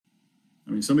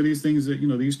I mean, some of these things that,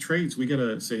 these traits, we got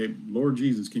to say, Lord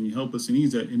Jesus, can you help us in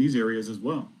these areas as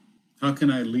well? How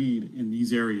can I lead in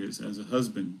these areas as a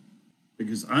husband?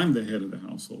 Because I'm the head of the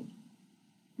household,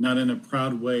 not in a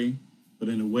proud way, but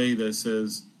in a way that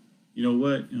says, you know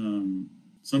what?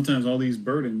 Sometimes all these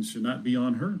burdens should not be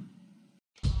on her.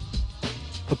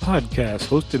 A podcast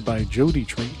hosted by Joe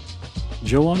Detre,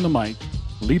 Joe on the mic,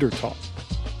 Leader Talk,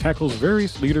 tackles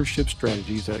various leadership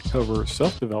strategies that cover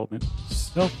self-development,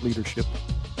 self-leadership,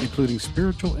 including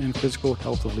spiritual and physical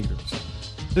health of leaders.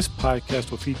 This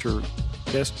podcast will feature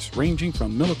guests ranging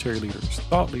from military leaders,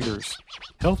 thought leaders,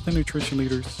 health and nutrition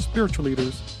leaders, spiritual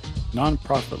leaders,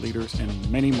 nonprofit leaders,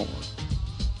 and many more.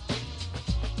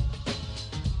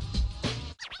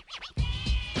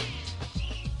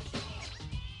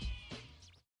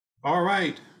 All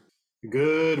right.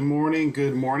 Good morning.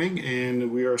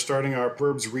 And we are starting our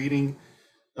Proverbs reading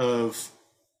of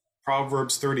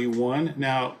Proverbs 31.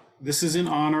 Now, this is in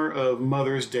honor of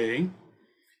Mother's Day.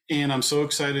 And I'm so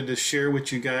excited to share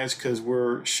with you guys because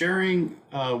we're sharing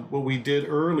what we did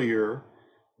earlier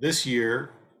this year,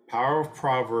 Power of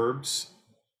Proverbs.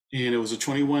 And it was a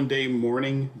 21-day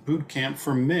morning boot camp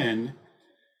for men.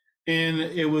 And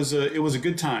it was a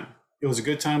good time. It was a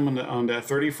good time on that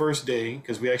 31st day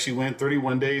because we actually went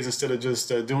 31 days instead of just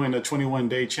doing a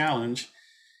 21-day challenge.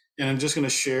 And I'm just going to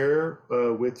share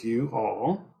with you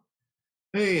all.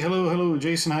 Hey, hello,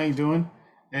 Jason. How you doing?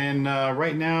 And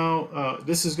right now,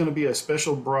 this is going to be a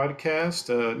special broadcast,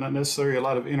 not necessarily a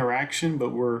lot of interaction, but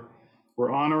we're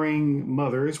honoring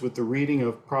mothers with the reading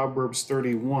of Proverbs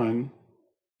 31.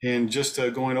 And just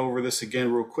going over this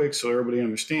again real quick so everybody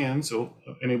understands. So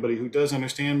anybody who does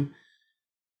understand,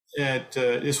 that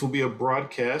this will be a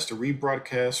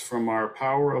rebroadcast from our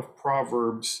Power of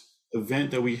Proverbs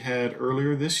event that we had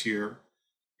earlier this year.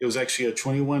 It was actually a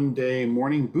 21-day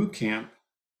morning boot camp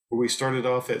where we started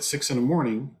off at 6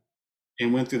 a.m.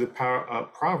 and went through the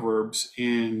Proverbs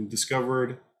and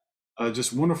discovered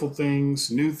just wonderful things,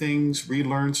 new things,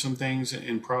 relearned some things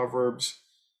in Proverbs.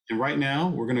 And right now,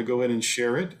 we're going to go ahead and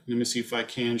share it. Let me see if I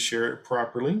can share it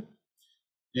properly.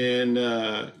 And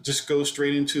just go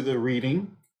straight into the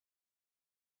reading.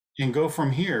 And go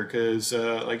from here, because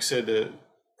like I said,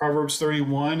 Proverbs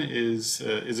 31 is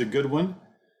a good one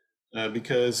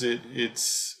because it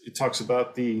talks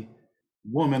about the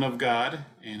woman of God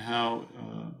and how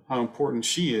important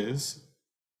she is.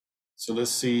 So let's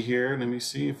see here. Let me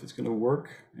see if it's going to work.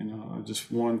 And I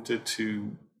just want it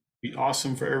to be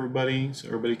awesome for everybody, so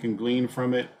everybody can glean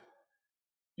from it,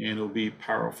 and it'll be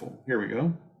powerful. Here we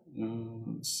go.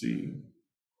 Let's see.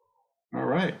 All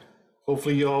right.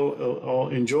 Hopefully you all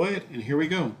enjoy it, and here we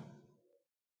go.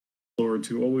 Lord,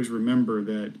 to always remember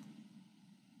that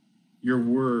your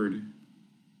word,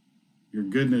 your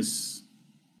goodness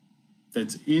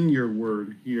that's in your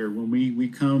word here, when we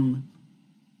come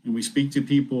and we speak to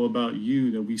people about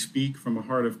you, that we speak from a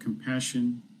heart of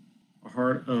compassion, a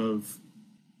heart of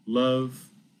love,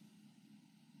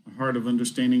 a heart of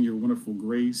understanding your wonderful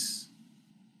grace,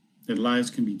 that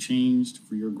lives can be changed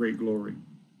for your great glory.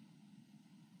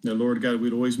 That, Lord God,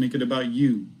 we'd always make it about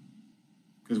you.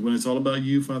 Because when it's all about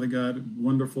you, Father God,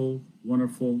 wonderful,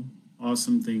 wonderful,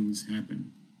 awesome things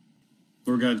happen.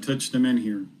 Lord God, touch them in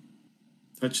here.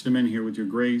 Touch them in here with your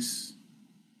grace.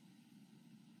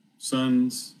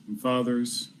 Sons and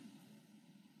fathers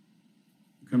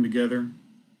come together.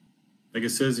 Like it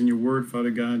says in your word,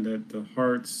 Father God, that the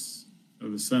hearts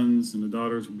of the sons and the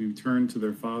daughters will be returned to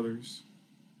their fathers.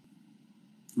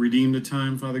 Redeem the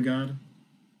time, Father God.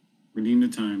 Redeem the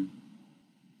time.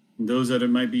 And those that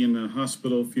might be in the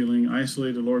hospital feeling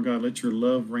isolated, Lord God, let your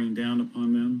love rain down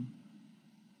upon them.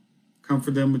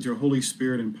 Comfort them with your Holy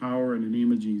Spirit and power in the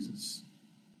name of Jesus.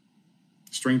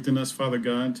 Strengthen us, Father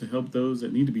God, to help those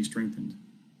that need to be strengthened.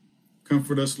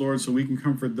 Comfort us, Lord, so we can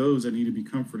comfort those that need to be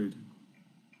comforted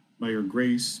by your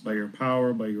grace, by your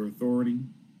power, by your authority.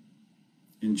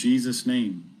 In Jesus'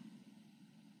 name.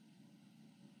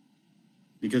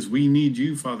 Because we need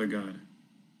you, Father God,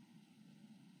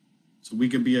 so we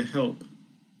can be a help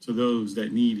to those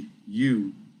that need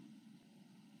you.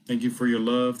 Thank you for your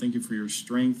love. Thank you for your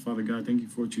strength, Father God. Thank you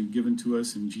for what you've given to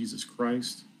us in Jesus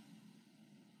Christ.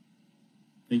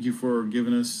 Thank you for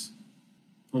giving us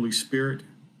Holy Spirit,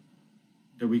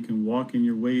 that we can walk in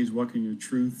your ways, walk in your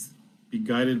truth, be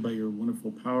guided by your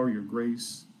wonderful power, your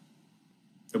grace.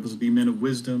 Help us be men of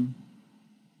wisdom,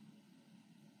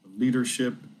 of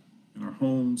leadership in our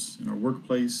homes, in our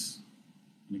workplace,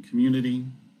 in the community,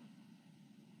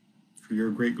 for your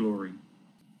great glory.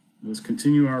 Let's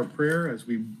continue our prayer as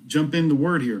we jump in the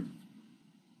word here.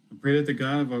 I pray that the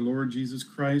God of our Lord Jesus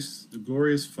Christ, the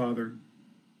glorious Father,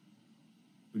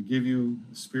 would give you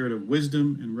a spirit of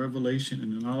wisdom and revelation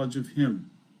and the knowledge of him.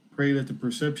 Pray that the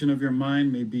perception of your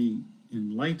mind may be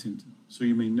enlightened, so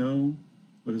you may know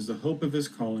what is the hope of his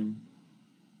calling,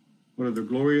 what are the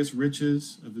glorious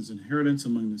riches of his inheritance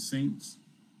among the saints,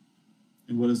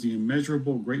 and what is the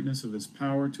immeasurable greatness of his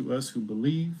power to us who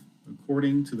believe,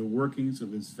 according to the workings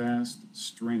of his vast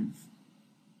strength.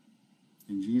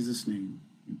 In Jesus' name,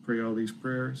 we pray all these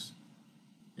prayers.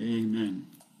 Amen.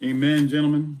 Amen,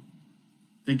 gentlemen.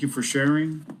 Thank you for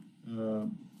sharing.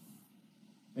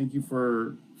 Thank you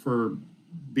for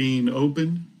being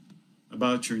open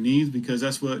about your needs, because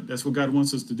that's what God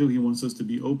wants us to do. He wants us to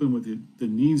be open with the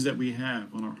needs that we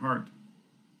have on our heart.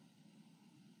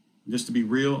 Just to be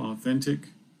real, authentic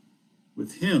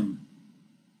with him,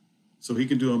 so he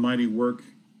can do a mighty work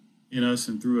in us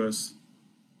and through us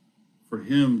for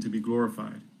him to be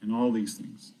glorified in all these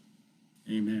things.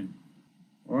 Amen.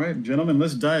 All right, gentlemen,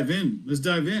 let's dive in.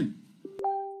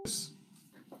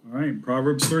 All right,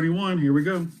 Proverbs 31, here we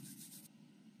go.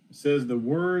 It says, the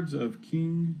words of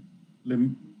King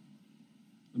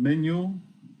Lemuel.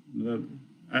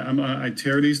 I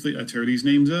tear these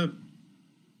names up.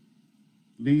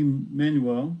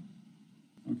 Lemuel.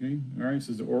 Okay, all right, it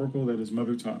says the oracle that his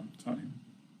mother taught him.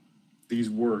 These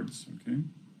words, okay.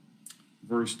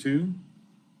 Verse 2.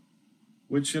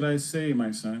 What should I say,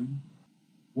 my son?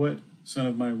 What son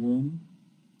of my womb?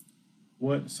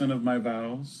 What son of my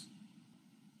vows?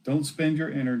 Don't spend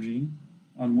your energy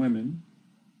on women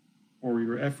or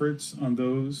your efforts on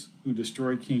those who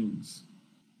destroy kings.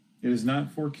 It is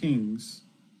not for kings,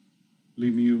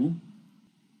 Lemuel.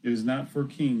 It is not for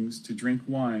kings to drink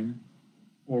wine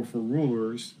or for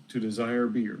rulers to desire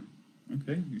beer.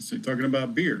 Okay, he's talking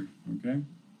about beer, okay?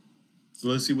 So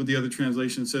let's see what the other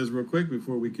translation says real quick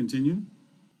before we continue.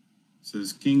 It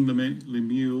says, King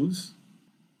Lemuel's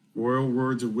royal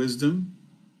words of wisdom.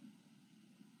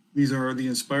 These are the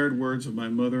inspired words of my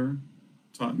mother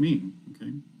taught me,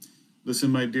 okay?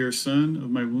 Listen, my dear son of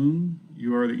my womb,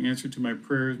 you are the answer to my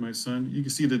prayers, my son. You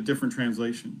can see the different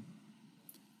translation.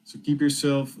 So keep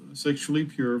yourself sexually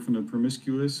pure from the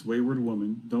promiscuous, wayward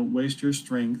woman. Don't waste your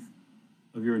strength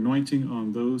of your anointing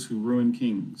on those who ruin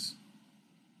kings.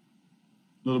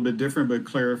 A little bit different, but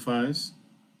clarifies.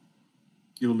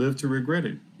 You'll live to regret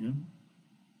it. Yeah?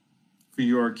 For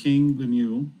you are King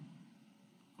Lemuel.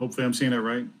 Hopefully I'm saying that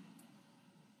right.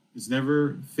 It's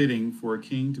never fitting for a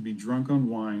king to be drunk on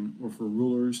wine or for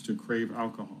rulers to crave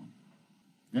alcohol.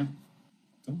 Yeah,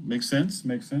 so, makes sense.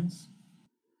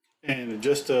 And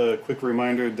just a quick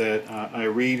reminder that I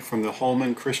read from the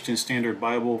Holman Christian Standard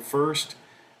Bible first,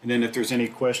 and then if there's any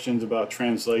questions about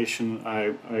translation,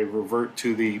 I revert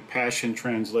to the Passion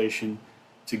Translation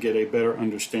to get a better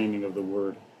understanding of the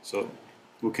word. So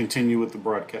we'll continue with the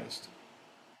broadcast.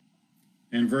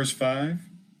 And verse 5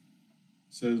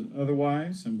 says,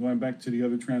 otherwise, I'm going back to the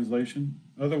other translation,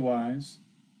 otherwise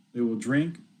they will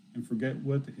drink and forget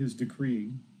what his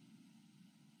decree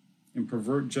and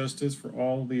pervert justice for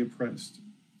all the oppressed.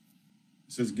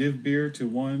 It says, give beer to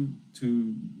one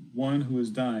who is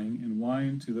dying and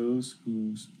wine to those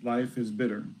whose life is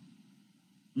bitter.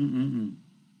 And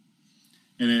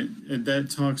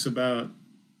that talks about,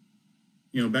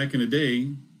 back in the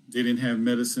day, they didn't have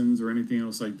medicines or anything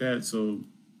else like that, so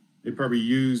they probably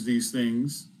use these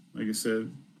things, like I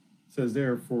said, it says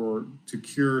there, to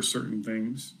cure certain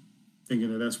things,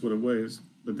 thinking that that's what it was,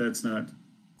 but that's not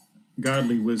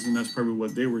godly wisdom. That's probably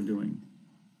what they were doing.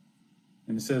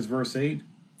 And it says, verse 8,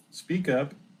 speak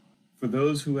up for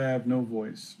those who have no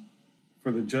voice,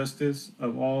 for the justice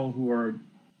of all who are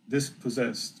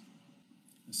dispossessed.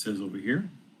 It says over here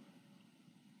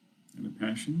in the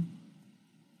Passion.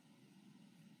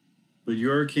 But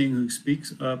you're a king who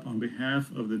speaks up on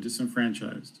behalf of the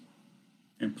disenfranchised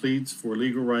and pleads for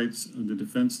legal rights of the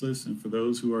defenseless and for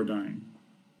those who are dying.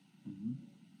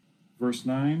 Verse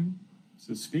 9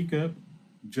 says, speak up,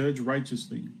 judge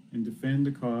righteously, and defend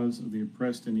the cause of the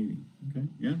oppressed and needy. Okay,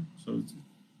 yeah, so it's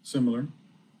similar.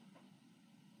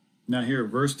 Now here,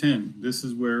 verse 10, this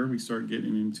is where we start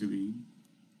getting into the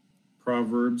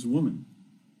Proverbs woman.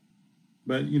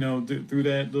 But, through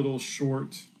that little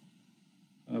short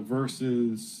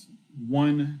verses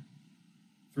 1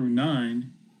 through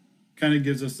 9 kind of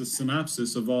gives us the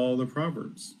synopsis of all the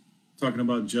Proverbs, talking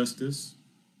about justice,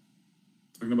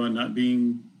 talking about not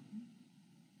getting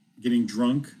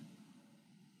drunk,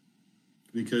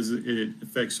 because it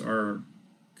affects our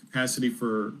capacity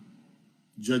for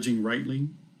judging rightly,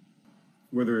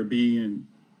 whether it be in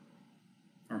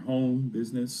our home,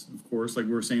 business, of course, like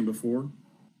we were saying before.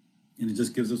 And it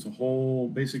just gives us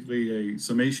basically a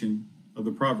summation of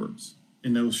the Proverbs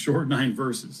in those short 9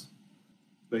 verses.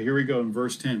 But here we go in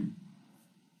verse 10.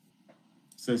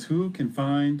 says, who can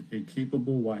find a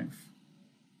capable wife?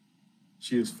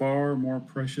 She is far more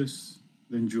precious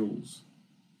than jewels.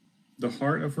 The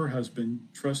heart of her husband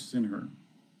trusts in her,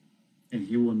 and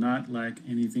he will not lack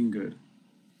anything good.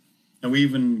 And we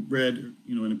even read,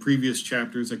 in the previous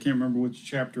chapters, I can't remember which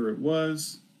chapter it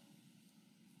was,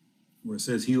 where it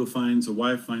says, he who finds a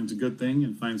wife finds a good thing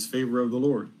and finds favor of the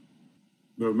Lord.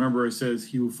 But remember, it says,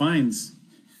 he who finds.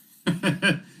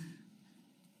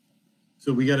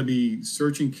 So we got to be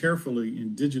searching carefully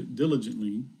and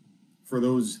diligently for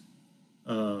those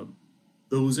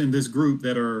in this group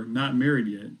that are not married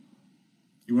yet.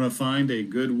 You want to find a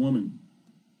good woman.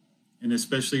 And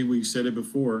especially, we said it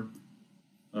before,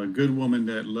 a good woman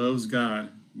that loves God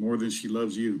more than she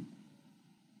loves you.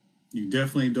 You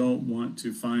definitely don't want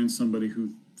to find somebody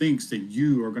who thinks that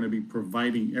you are going to be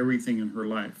providing everything in her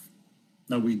life.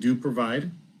 Now, we do provide.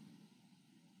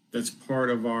 That's part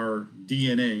of our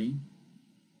DNA,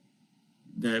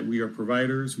 that we are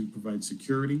providers. We provide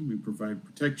security. We provide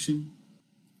protection.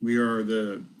 We are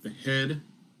the head.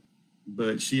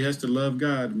 But she has to love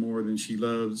God more than she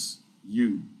loves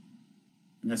you.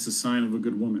 And that's a sign of a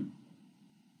good woman.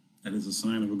 That is a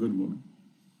sign of a good woman.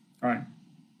 All right,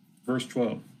 verse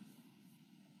 12.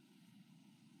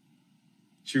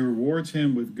 She rewards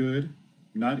him with good,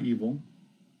 not evil,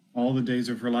 all the days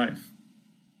of her life.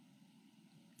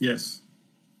 Yes.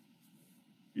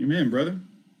 Amen, brother.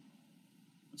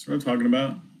 That's what I'm talking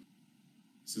about. It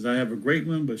says, I have a great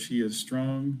one, but she is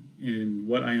strong in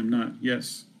what I am not.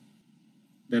 Yes.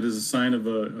 That is a sign of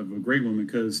a great woman,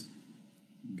 because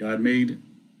God made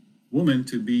woman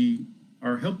to be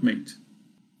our helpmate.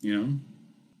 It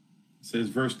says,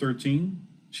 verse 13,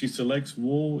 she selects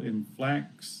wool and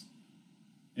flax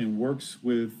and works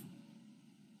with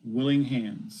willing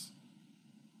hands.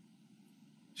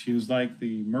 She is like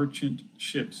the merchant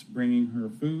ships bringing her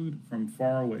food from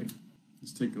far away.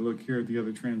 Let's take a look here at the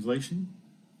other translation.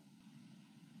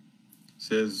 It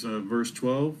says, verse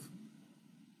 12,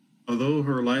 although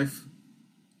her life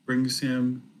brings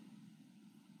him,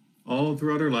 all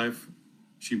throughout her life,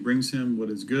 she brings him what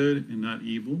is good and not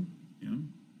evil.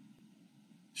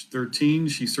 13,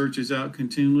 she searches out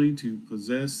continually to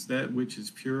possess that which is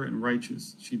pure and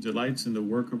righteous. She delights in the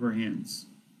work of her hands.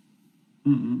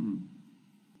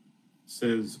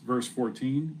 Says verse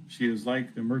 14, she is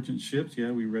like the merchant ships.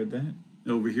 Yeah, we read that.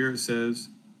 Over here it says,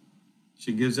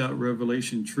 she gives out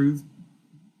revelation truth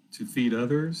to feed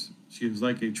others. She is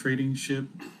like a trading ship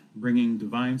bringing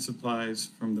divine supplies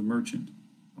from the merchant.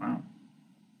 Wow.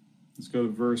 Let's go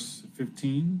to verse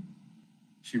 15.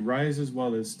 She rises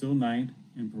while it's still night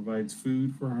and provides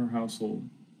food for her household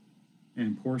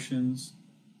and portions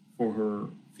for her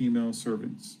female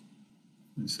servants.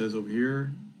 It says over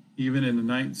here, even in the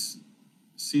night's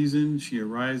season, she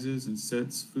arises and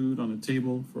sets food on the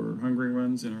table for her hungry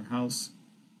ones in her house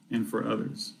and for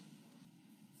others.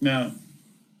 Now,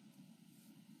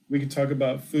 we can talk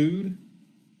about food,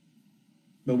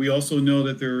 but we also know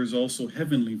that there is also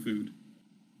heavenly food.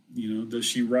 Does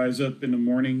she rise up in the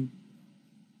morning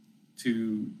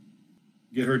to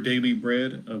get her daily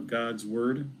bread of God's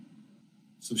word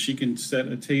so she can set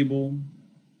a table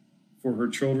for her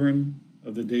children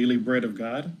of the daily bread of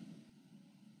God?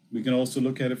 We can also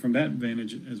look at it from that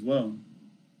vantage as well.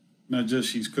 Not just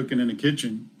she's cooking in the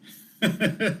kitchen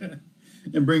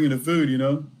and bringing the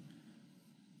food,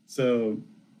 So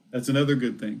that's another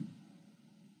good thing.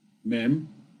 Men,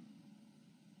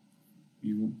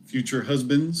 you future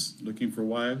husbands looking for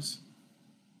wives,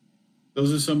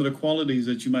 those are some of the qualities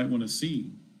that you might want to see.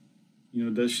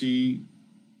 Does she,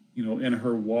 in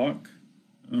her walk,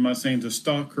 I'm not saying to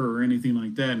stalk her or anything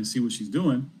like that and see what she's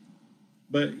doing,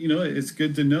 but, it's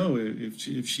good to know if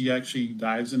she actually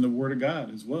dives in the Word of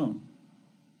God as well.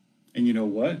 And you know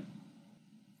what?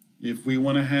 If we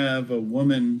want to have a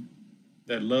woman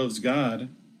that loves God,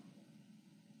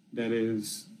 that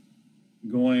is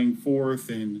going forth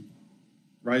and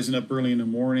rising up early in the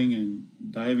morning and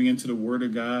diving into the Word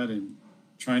of God and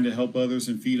trying to help others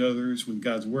and feed others with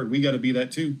God's Word, we got to be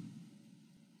that too.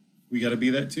 We got to be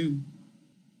that too.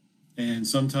 And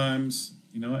sometimes,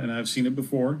 and I've seen it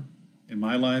before in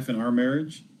my life, in our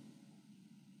marriage,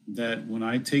 that when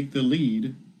I take the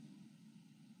lead,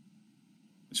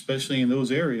 especially in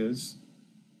those areas,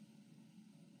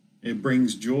 it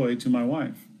brings joy to my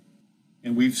wife.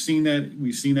 And we've seen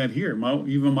that here.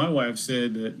 Even my wife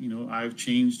said that, I've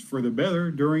changed for the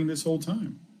better during this whole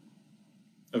time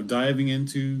of diving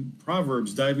into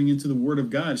Proverbs, diving into the Word of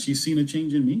God. She's seen a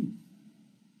change in me.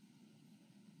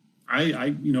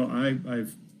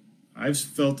 I've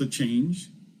felt a change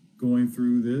going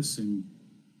through this, and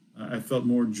I felt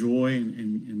more joy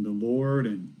in the Lord,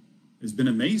 and it's been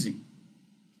amazing.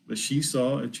 but she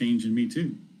saw a change in me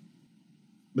too.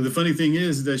 But the funny thing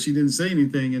is that she didn't say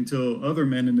anything until other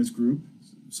men in this group,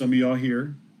 some of y'all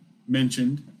here,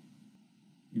 mentioned,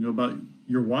 about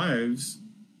your wives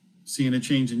seeing a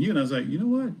change in you. And I was like, you know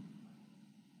what?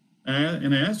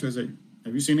 And I asked her, I was like,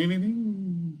 have you seen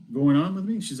anything going on with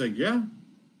me? She's like, yeah.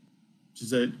 She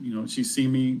said, she's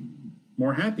seen me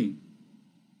more happy.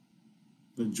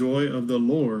 The joy of the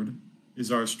Lord is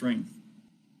our strength.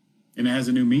 And it has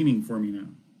a new meaning for me now.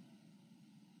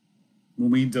 When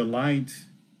we delight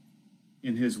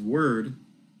in his word,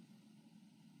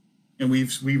 and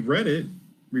we read it,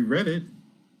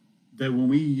 that when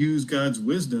we use God's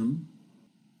wisdom,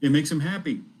 it makes him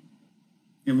happy.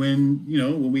 And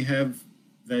when we have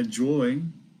that joy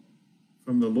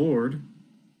from the Lord,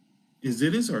 it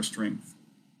is our strength.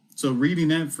 So reading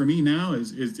that for me now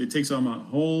is it takes on a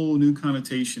whole new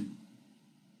connotation,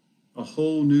 a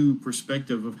whole new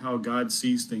perspective of how God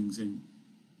sees things and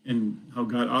how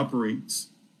God operates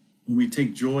when we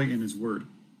take joy in his word.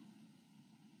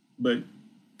 But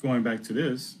going back to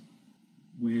this,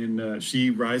 when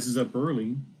she rises up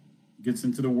early, gets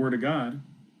into the word of God,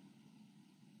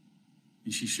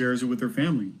 and she shares it with her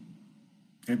family.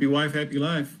 Happy wife, happy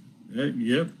life.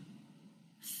 Yep.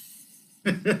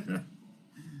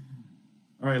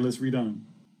 All right, let's read on.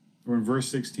 We're in verse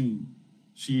 16.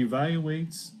 She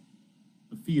evaluates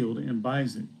a field and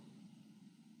buys it.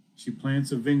 She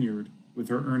plants a vineyard with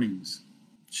her earnings.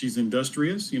 She's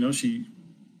industrious.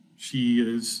 She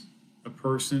is a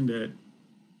person that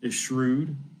is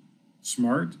shrewd,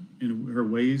 smart in her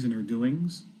ways and her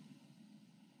doings.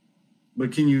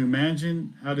 But can you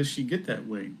imagine, how does she get that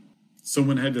way?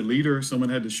 Someone had to lead her. Someone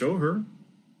had to show her.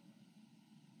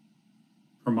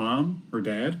 Her mom, her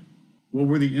dad. What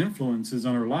were the influences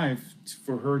on her life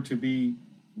for her to be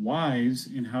wise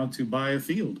in how to buy a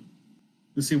field?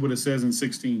 Let's see what it says in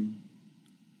 16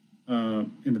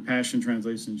 in the Passion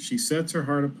Translation. She sets her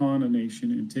heart upon a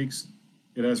nation and takes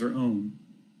it as her own,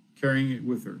 carrying it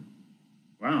with her.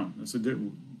 Wow, that's a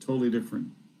totally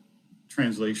different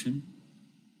translation.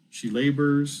 She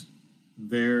labors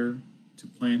there to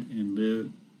plant the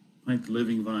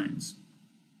living vines.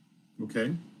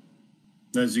 Okay?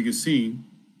 As you can see,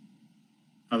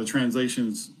 how the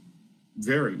translations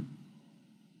vary.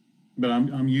 But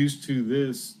I'm used to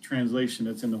this translation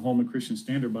that's in the Holman Christian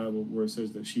Standard Bible, where it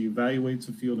says that she evaluates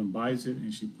a field and buys it,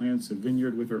 and she plants a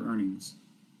vineyard with her earnings.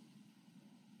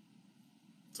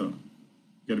 So you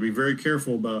got to be very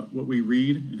careful about what we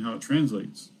read and how it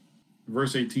translates.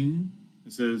 Verse 18,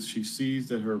 it says, she sees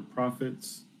that her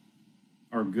profits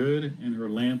are good and her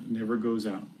lamp never goes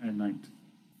out at night.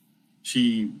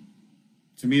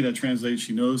 To me, that translates,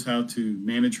 she knows how to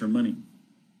manage her money.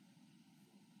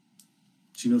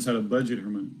 She knows how to budget her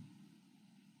money.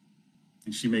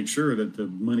 And she makes sure that the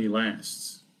money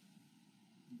lasts,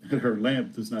 that her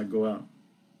lamp does not go out.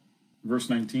 Verse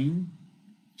 19,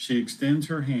 she extends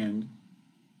her hand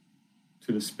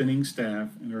to the spinning staff,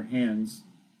 and her hands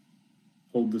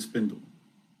hold the spindle.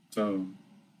 So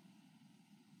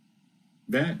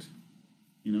that,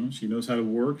 she knows how to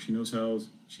work. She knows how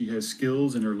she has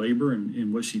skills in her labor and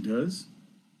in what she does.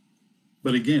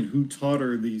 But again, who taught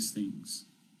her these things?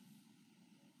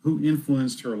 Who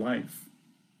influenced her life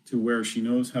to where she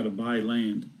knows how to buy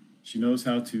land? She knows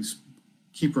how to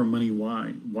keep her money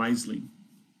wisely,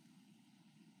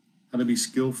 how to be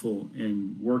skillful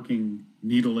in working,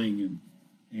 needling,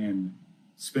 and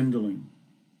spindling.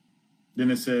 Then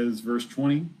it says, verse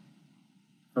 20,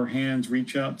 her hands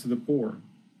reach out to the poor,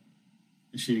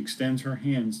 and she extends her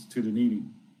hands to the needy.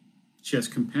 She has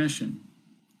compassion.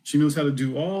 She knows how to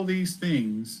do all these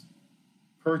things,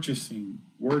 purchasing,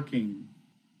 working,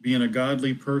 being a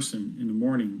godly person in the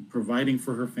morning, providing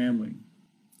for her family.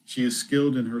 She is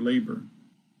skilled in her labor.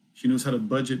 She knows how to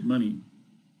budget money,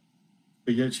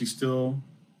 but yet she still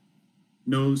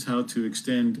knows how to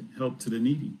extend help to the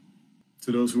needy,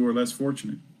 to those who are less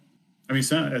fortunate. I mean,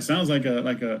 it sounds like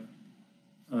a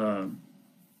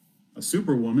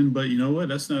superwoman, but you know what?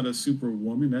 That's not a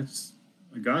superwoman. That's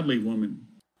a godly woman.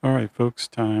 All right, folks,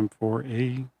 time for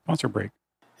a sponsor break.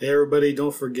 Hey, everybody,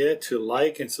 don't forget to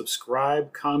like and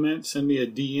subscribe, comment, send me a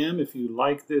DM if you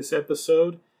like this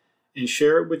episode, and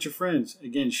share it with your friends.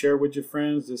 Again, share it with your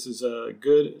friends. This is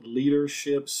good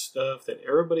leadership stuff that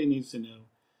everybody needs to know.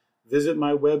 Visit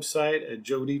my website at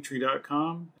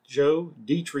joedetre.com,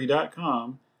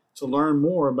 joedetre.com, to learn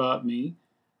more about me.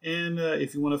 And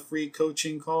if you want a free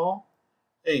coaching call,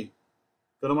 hey,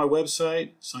 go to my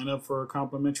website, sign up for a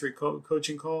complimentary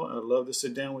coaching call. I'd love to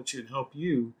sit down with you and help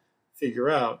you figure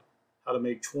out how to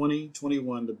make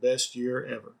 2021 the best year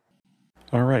ever.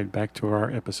 All right, back to our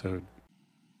episode.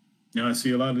 Now, I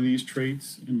see a lot of these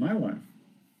traits in my wife.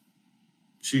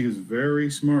 She is very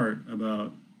smart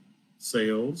about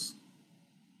sales,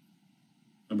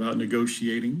 about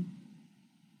negotiating.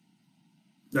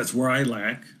 That's where I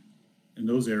lack in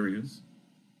those areas.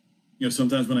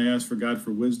 Sometimes when I ask for God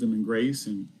for wisdom and grace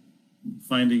and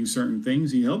finding certain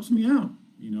things, he helps me out,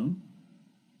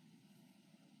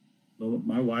 But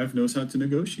my wife knows how to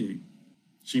negotiate.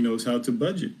 She knows how to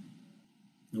budget.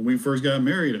 When we first got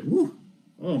married,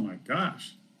 oh my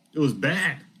gosh, it was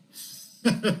bad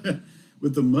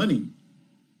with the money.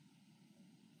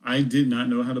 I did not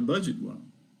know how to budget well.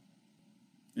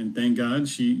 And thank God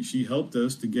she helped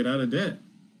us to get out of debt,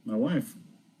 my wife.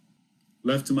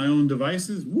 Left to my own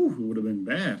devices, it would have been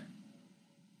bad.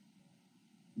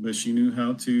 But she knew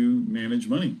how to manage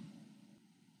money.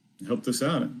 Helped us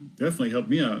out. It definitely helped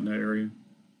me out in that area.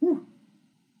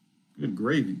 Good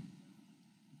gravy.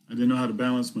 I didn't know how to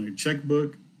balance my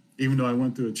checkbook, even though I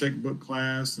went through a checkbook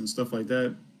class and stuff like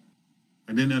that.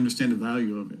 I didn't understand the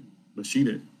value of it, but she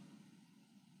did.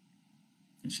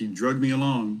 And she drugged me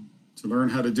along to learn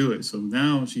how to do it. So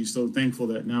now she's so thankful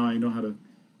that now I know how to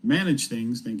manage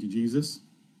things. Thank you, Jesus.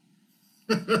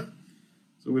 So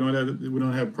we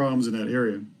don't have problems in that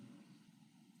area.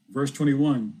 Verse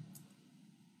 21.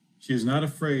 She is not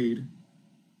afraid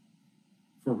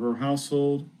for her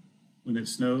household when it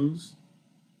snows,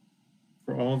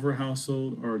 for all of her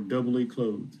household are doubly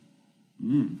clothed.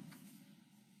 It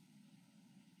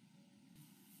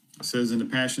says in the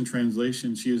Passion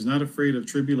Translation, she is not afraid of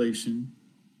tribulation,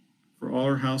 for all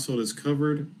her household is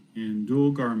covered in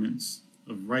dual garments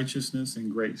of righteousness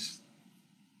and grace.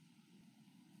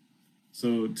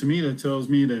 So to me, that tells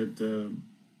me that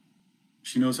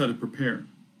she knows how to prepare.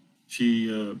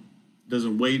 She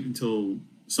doesn't wait until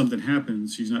something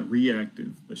happens. She's not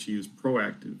reactive, but she is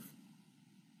proactive.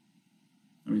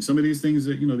 I mean, some of these things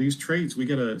that, these traits, we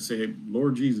got to say,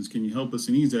 Lord Jesus, can you help us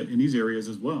in these areas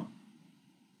as well?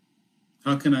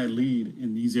 How can I lead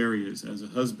in these areas as a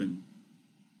husband?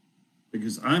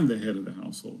 Because I'm the head of the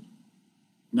household.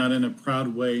 Not in a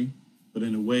proud way, but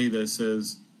in a way that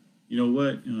says, you know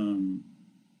what?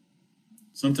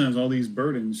 Sometimes all these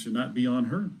burdens should not be on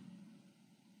her.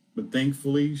 But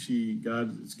thankfully,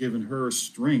 God has given her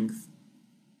strength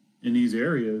in these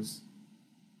areas.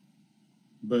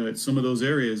 But some of those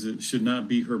areas, it should not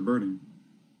be her burden.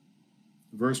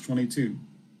 Verse 22,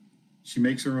 she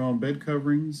makes her own bed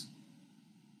coverings.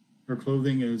 Her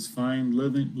clothing is fine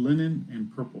linen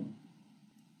and purple.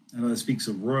 And that speaks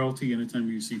of royalty anytime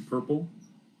you see purple.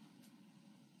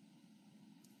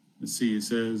 Let's see, it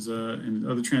says in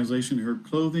other translation, her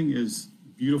clothing is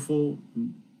beautifully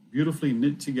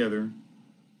knit together,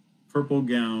 purple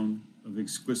gown of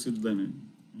exquisite linen.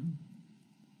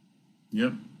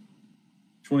 Yep.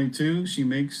 22, she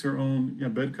makes her own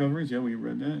bed coverings. Yeah, we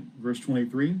read that. Verse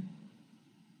 23,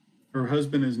 her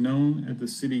husband is known at the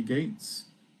city gates,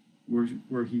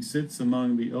 where he sits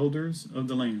among the elders of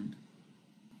the land.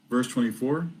 Verse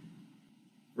 24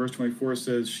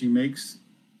 says she makes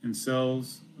and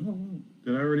sells. Oh,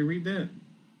 did I already read that?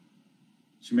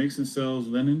 She makes and sells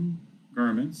linen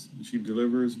garments, and she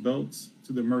delivers belts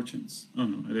to the merchants. Oh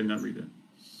no, I did not read that.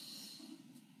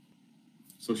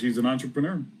 So she's an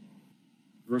entrepreneur.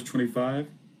 Verse 25,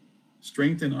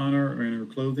 strength and honor are in her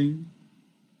clothing,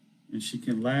 and she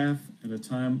can laugh at a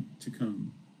time to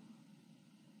come.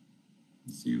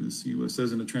 Let's see what it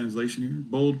says in the translation here.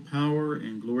 Bold power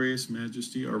and glorious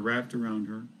majesty are wrapped around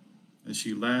her as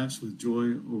she laughs with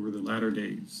joy over the latter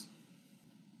days.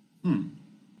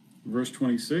 Verse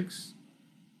 26,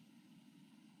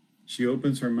 she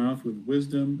opens her mouth with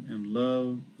wisdom, and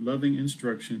loving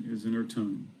instruction is in her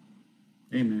tongue.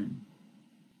 Amen.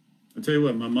 I'll tell you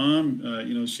what, my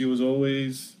mom, she was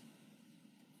always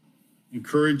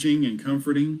encouraging and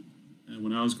comforting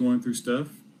when I was going through stuff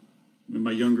in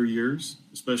my younger years,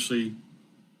 especially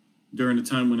during the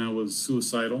time when I was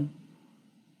suicidal,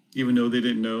 even though they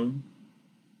didn't know,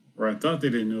 or I thought they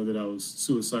didn't know that I was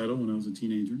suicidal when I was a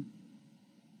teenager.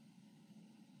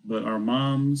 But our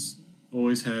moms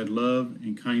always had love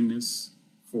and kindness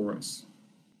for us.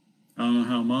 I don't know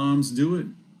how moms do it,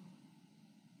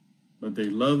 but they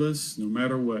love us no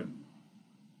matter what.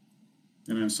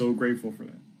 And I'm so grateful for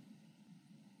that.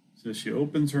 So she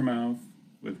opens her mouth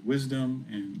with wisdom,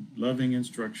 and loving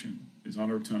instruction is on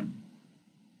her tongue.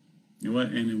 You know what?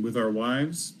 And with our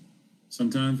wives,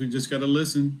 sometimes we just got to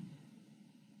listen.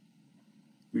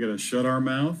 We got to shut our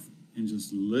mouth and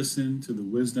just listen to the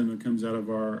wisdom that comes out of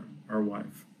our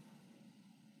wife.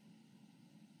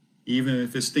 Even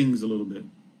if it stings a little bit.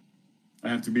 I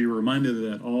have to be reminded of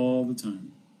that all the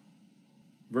time.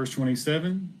 Verse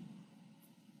 27,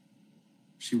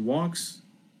 she walks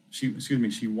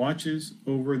she watches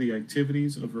over the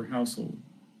activities of her household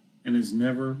and is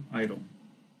never idle.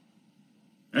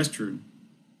 That's true.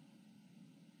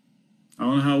 I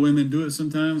don't know how women do it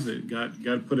sometimes. That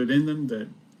God put it in them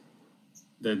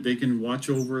that they can watch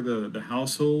over the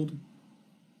household.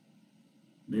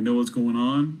 They know what's going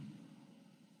on.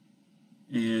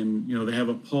 And, they have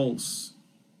a pulse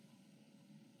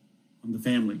on the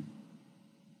family.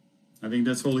 I think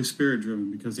that's Holy Spirit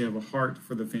driven because they have a heart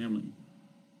for the family.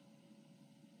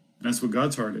 And that's what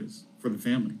God's heart is, for the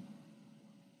family.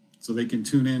 So they can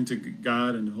tune in to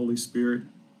God and the Holy Spirit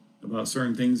about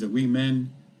certain things that we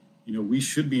men, we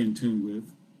should be in tune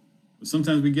with. But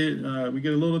sometimes we get a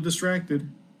little distracted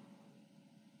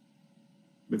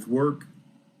with work,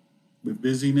 with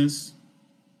busyness.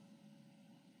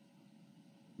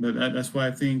 But that's why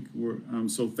I think I'm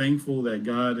so thankful that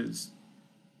God is,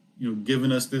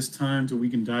 given us this time so we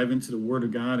can dive into the Word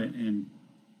of God and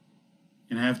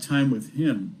have time with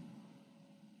Him,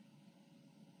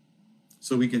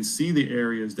 so we can see the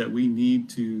areas that we need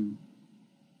to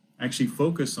actually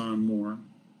focus on more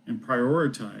and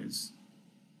prioritize,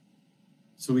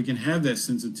 so we can have that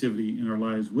sensitivity in our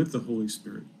lives with the Holy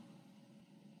Spirit,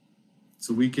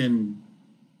 so we can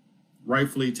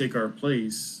rightfully take our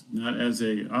place, not as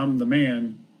I'm the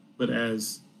man, but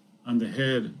as I'm the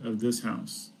head of this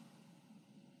house,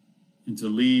 and to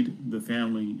lead the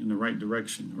family in the right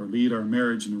direction, or lead our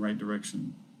marriage in the right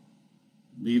direction,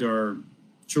 lead our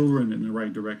children in the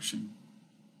right direction,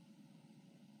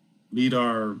 lead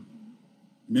our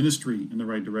ministry in the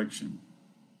right direction,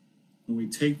 when we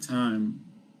take time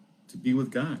to be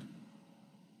with God,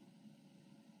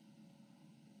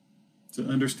 to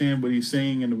understand what He's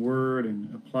saying in the Word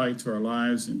and apply it to our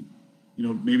lives. And,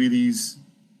 maybe these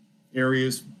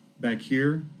areas back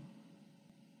here,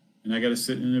 and I got to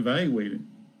sit and evaluate it.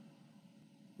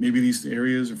 Maybe these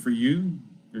areas are for you.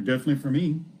 They're definitely for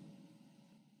me.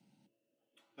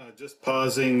 Just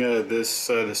pausing this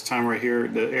time right here.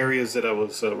 The areas that I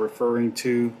was referring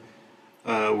to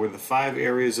were the 5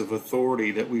 areas of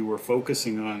authority that we were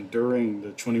focusing on during the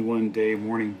 21-day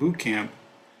morning boot camp.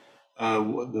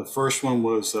 The first one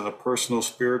was personal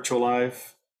spiritual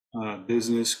life,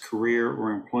 business, career,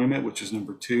 or employment, which is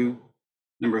number 2.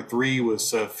 Number 3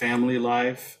 was family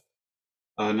life.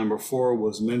 Number 4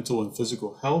 was mental and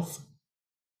physical health.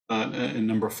 And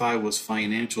number 5 was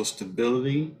financial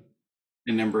stability.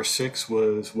 And number 6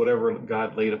 was whatever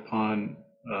God laid upon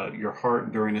your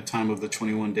heart during the time of the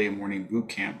 21-day morning boot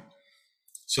camp.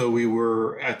 So we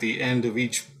were at the end of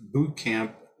each boot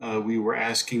camp, we were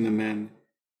asking the men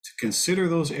to consider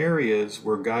those areas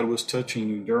where God was touching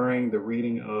you during the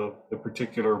reading of the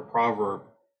particular proverb,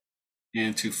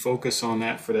 and to focus on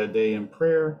that for that day in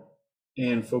prayer,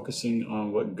 and focusing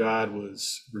on what God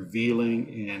was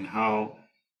revealing and how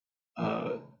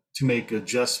to make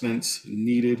adjustments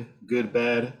needed, good,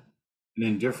 bad, and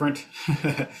indifferent,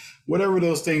 whatever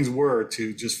those things were,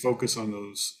 to just focus on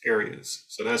those areas.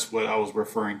 So that's what I was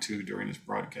referring to during this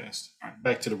broadcast. All right,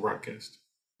 back to the broadcast.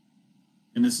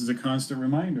 And this is a constant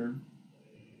reminder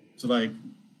to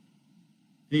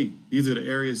hey, these are the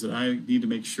areas that I need to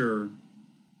make sure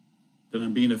that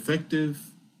I'm being effective,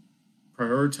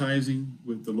 prioritizing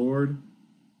with the Lord,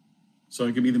 so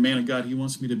I can be the man of God He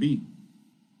wants me to be.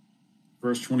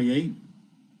 Verse 28,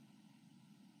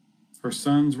 her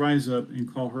sons rise up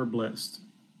and call her blessed.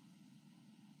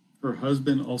 Her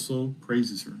husband also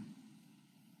praises her.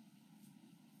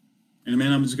 And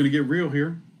man, I'm just going to get real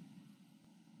here.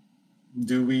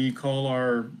 Do we call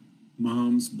our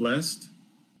moms blessed?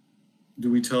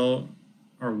 Do we tell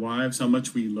our wives how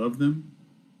much we love them?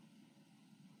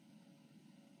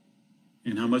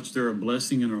 And how much they're a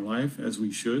blessing in our life, as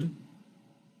we should?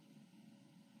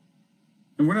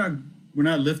 And we're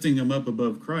not lifting them up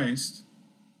above Christ,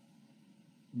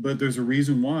 but there's a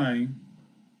reason why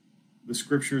the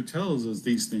scripture tells us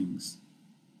these things.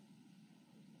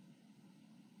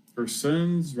 Her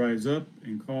sons rise up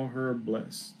and call her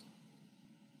blessed.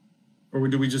 Or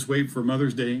do we just wait for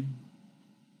Mother's Day?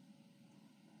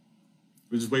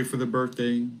 We just wait for the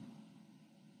birthday,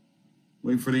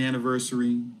 wait for the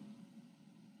anniversary.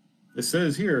 It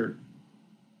says here,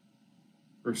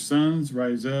 her sons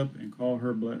rise up and call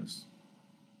her blessed.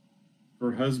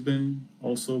 Her husband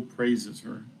also praises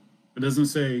her. It doesn't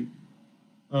say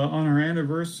on our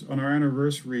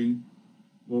anniversary,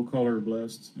 we'll call her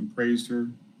blessed and praise her.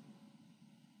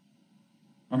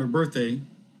 On her birthday,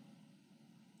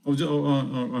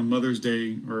 on Mother's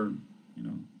Day, or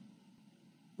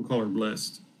we'll call her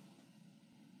blessed.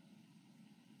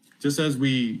 Just as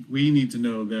we need to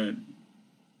know that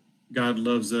God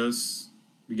loves us,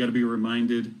 we got to be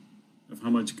reminded of how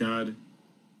much God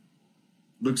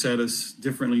looks at us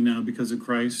differently now because of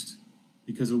Christ,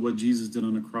 because of what Jesus did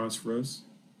on the cross for us.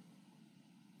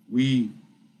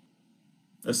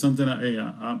 That's something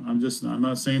I'm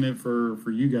not saying it for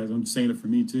you guys. I'm saying it for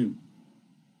me too.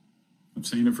 I'm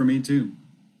saying it for me too.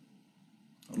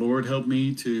 Lord, help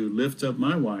me to lift up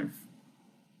my wife,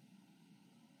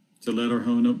 to let her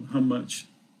know how much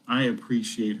I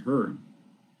appreciate her,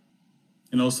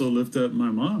 and also lift up my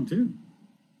mom too,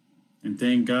 and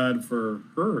thank God for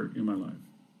her in my life.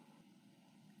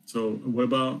 So what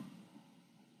about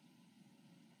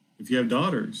if you have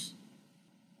daughters?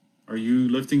 Are you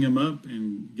lifting them up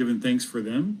and giving thanks for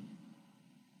them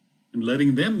and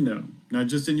letting them know, not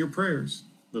just in your prayers,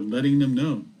 but letting them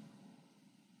know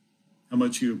how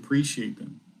much you appreciate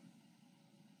them,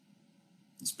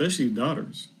 especially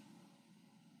daughters?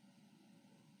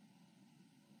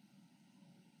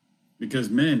 Because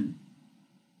men,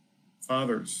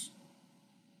 fathers,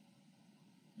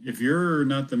 if you're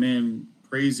not the man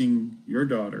praising your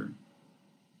daughter,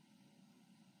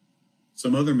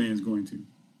 some other man's going to.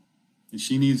 And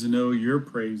she needs to know your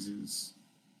praises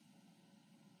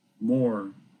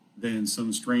more than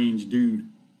some strange dude.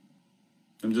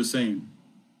 I'm just saying.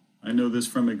 I know this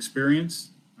from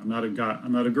experience. I'm not a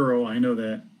girl, I know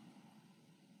that.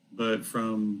 But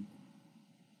from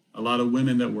a lot of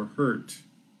women that were hurt,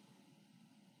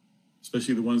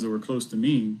 especially the ones that were close to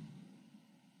me,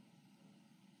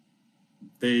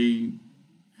 they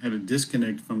had a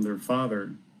disconnect from their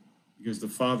father because the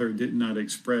father did not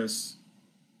express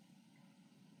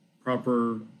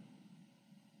proper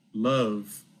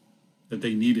love that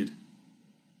they needed.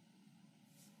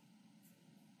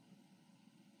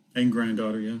 And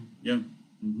granddaughter, yeah.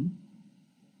 Mm-hmm.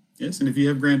 Yes, and if you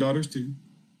have granddaughters too,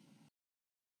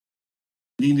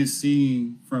 you need to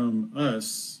see from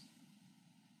us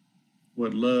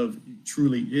what love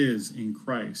truly is in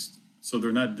Christ, so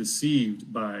they're not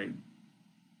deceived by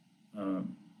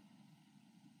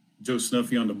Joe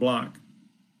Snuffy on the block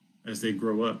as they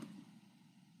grow up.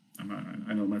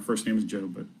 I know my first name is Joe,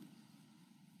 but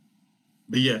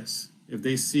yes, if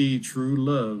they see true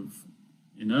love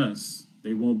in us,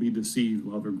 they won't be deceived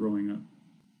while they're growing up.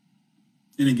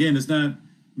 And again, it's not,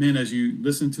 man, as you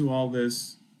listen to all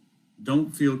this, don't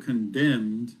feel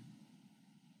condemned.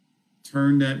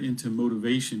 Turn that into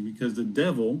motivation, because the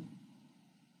devil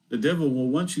will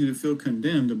want you to feel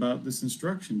condemned about this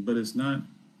instruction, but it's not.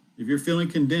 If you're feeling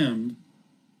condemned,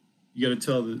 you got to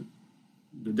tell the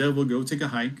devil, go take a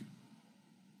hike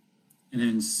and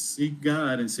then seek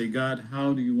God and say, God,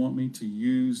 how do you want me to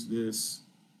use this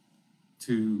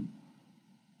to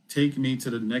take me to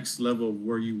the next level of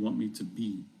where you want me to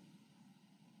be?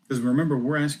 Because remember,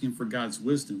 we're asking for God's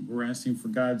wisdom. We're asking for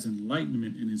God's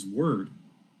enlightenment in his word.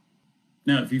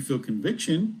 Now, if you feel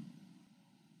conviction,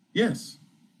 yes.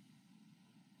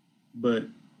 But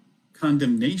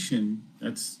condemnation,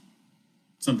 that's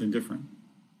something different.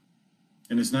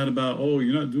 And it's not about, oh,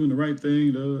 you're not doing the right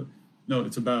thing. No,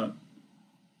 it's about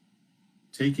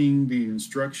taking the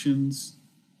instructions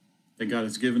that God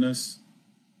has given us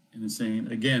and saying,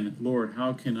 again, Lord,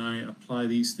 how can I apply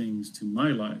these things to my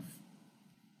life?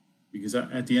 Because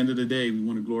at the end of the day, we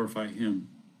want to glorify him.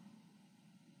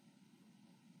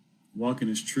 Walk in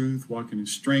his truth, walk in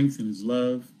his strength and his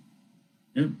love.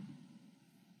 Yep.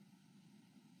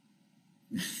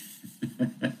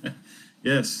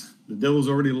 Yes, the devil's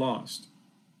already lost.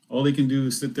 All they can do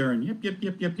is sit there and yep,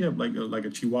 like a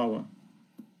chihuahua.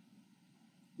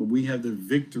 But we have the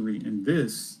victory, and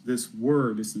this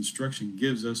word, this instruction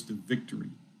gives us the victory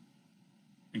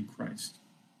in Christ.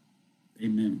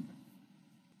 Amen.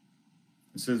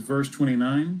 It says, verse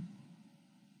 29,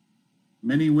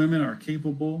 many women are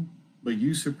capable, but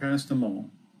you surpass them all.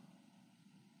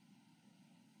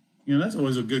 You know, that's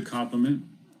always a good compliment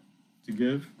to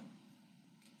give.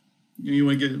 You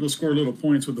want to score little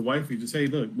points with the wife. You just say,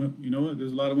 look, you know what?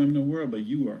 There's a lot of women in the world, but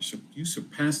you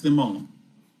surpass them all.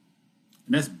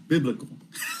 And that's biblical.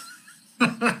 You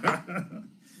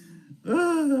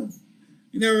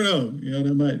never know. You know,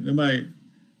 that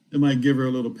might give her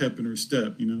a little pep in her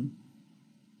step, you know.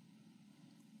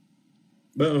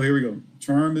 But here we go.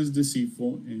 Charm is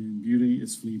deceitful and beauty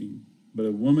is fleeting, but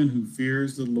a woman who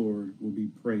fears the Lord will be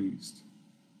praised.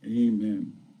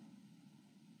 Amen.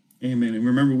 Amen. And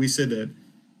remember, we said that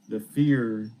the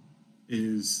fear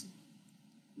is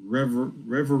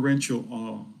reverential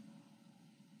awe,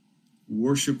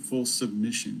 worshipful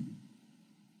submission.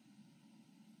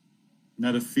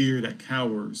 Not a fear that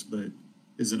cowers, but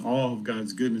is in awe of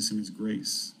God's goodness and his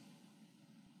grace.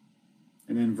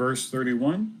 And in verse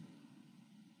 31,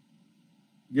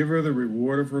 give her the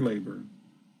reward of her labor,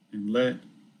 and let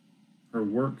her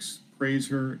works praise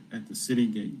her at the city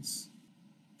gates.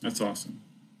 That's awesome.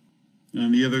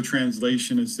 And the other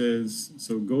translation, it says,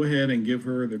 so go ahead and give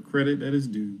her the credit that is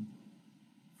due,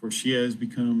 for she has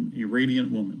become a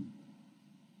radiant woman,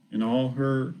 and all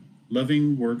her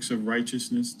loving works of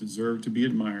righteousness deserve to be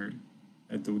admired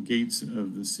at the gates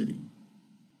of the city.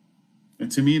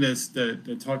 And to me,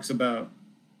 that talks about,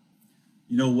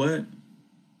 you know what?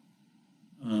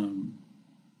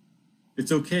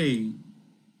 It's okay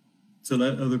to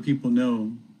let other people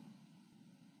know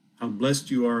how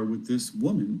blessed you are with this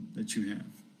woman that you have.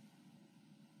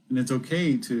 And it's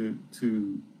okay to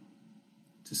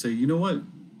say, you know what?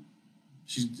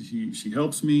 She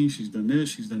helps me, she's done this,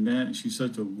 she's done that, and she's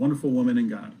such a wonderful woman in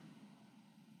God.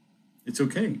 It's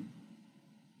okay.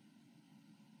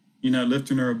 You're not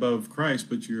lifting her above Christ,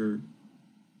 but you're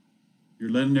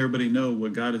letting everybody know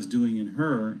what God is doing in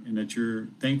her and that you're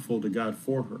thankful to God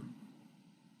for her.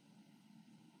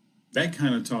 That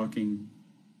kind of talking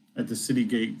at the city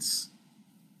gates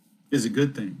is a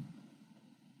good thing.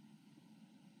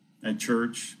 At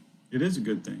church, it is a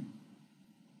good thing.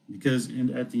 Because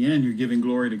at the end, you're giving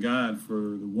glory to God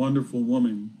for the wonderful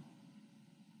woman,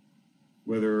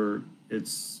 whether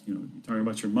it's, you're talking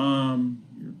about your mom,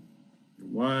 your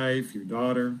wife, your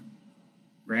daughter,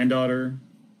 granddaughter,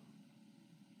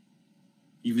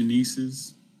 even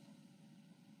nieces,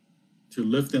 to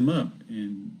lift them up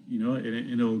and,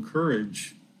 it'll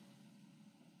encourage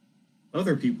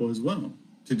other people as well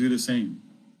to do the same.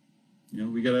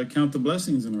 We got to count the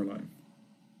blessings in our life.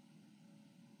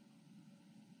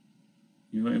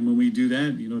 And when we do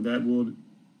that,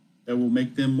 that will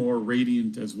make them more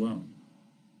radiant as well.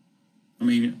 I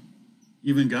mean,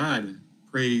 even God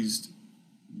praised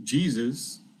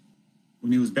Jesus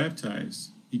when he was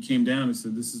baptized. He came down and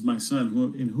said, "This is my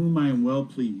son, in whom I am well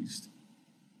pleased."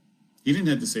 He didn't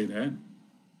have to say that,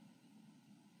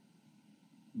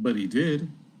 but he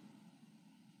did.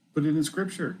 Put it in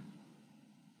scripture.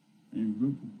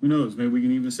 And who knows? Maybe we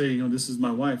can even say, this is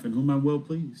my wife, in whom I'm well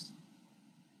pleased.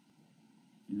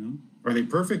 Are they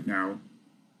perfect now?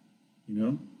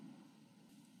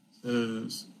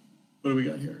 Says, what do we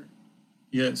got here?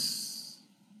 Yes,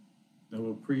 I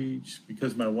will preach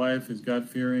because my wife is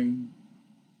God-fearing,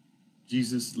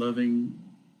 Jesus-loving.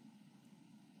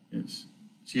 Yes,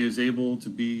 she is able to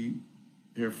be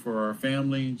there for our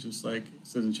family, just like it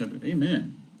says in chapter.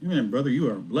 Amen. Amen, brother. You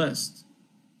are blessed.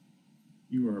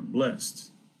 You are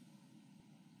blessed.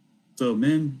 So,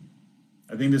 men,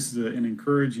 I think this is an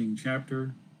encouraging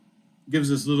chapter. It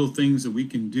gives us little things that we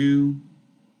can do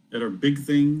that are big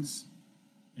things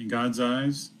in God's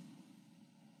eyes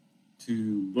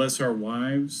to bless our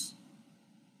wives.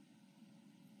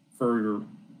 For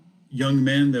young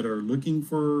men that are looking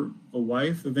for a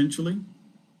wife eventually,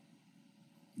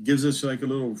 it gives us like a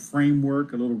little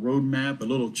framework, a little roadmap, a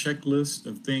little checklist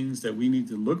of things that we need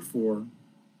to look for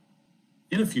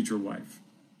in a future wife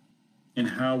and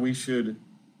how we should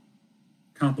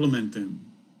compliment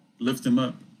them, lift them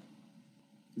up.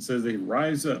 It says they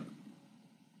rise up.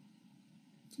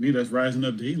 To me, that's rising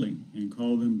up daily and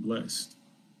call them blessed.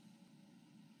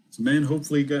 So, men,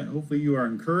 hopefully you are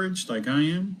encouraged like I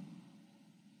am.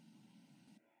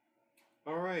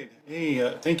 All right.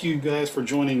 Hey, thank you guys for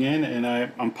joining in, and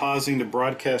I'm pausing the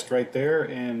broadcast right there,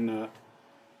 and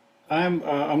I'm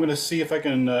going to see if I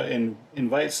can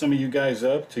invite some of you guys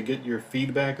up to get your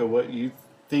feedback of what you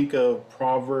think of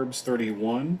Proverbs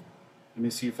 31. Let me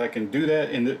see if I can do that.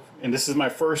 And this is my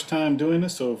first time doing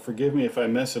this, so forgive me if I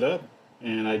mess it up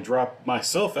and I drop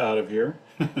myself out of here.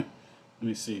 Let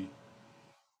me see.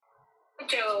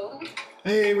 Joe.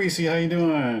 Hey, Reese, how you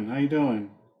doing? How you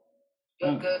doing?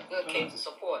 Good. Came to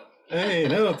support. Hey,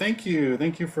 no, thank you.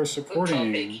 Thank you for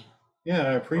supporting. Good topic. Yeah,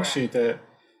 I appreciate that.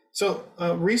 So,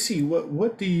 Reese,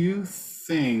 what do you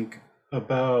think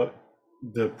about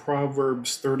the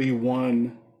Proverbs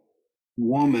 31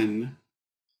 woman,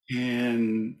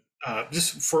 and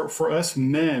just for us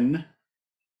men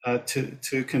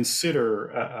to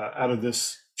consider out of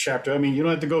this chapter? I mean, you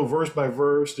don't have to go verse by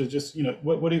verse. To just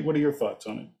what are your thoughts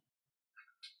on it?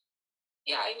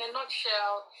 Yeah, in a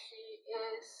nutshell, she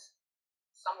is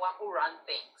someone who runs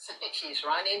things. She's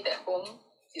running the home.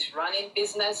 She's running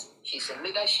business. She's in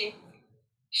leadership.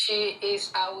 She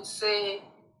is, I would say,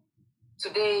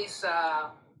 today's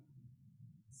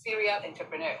serial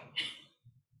entrepreneur.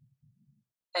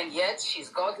 And yet she's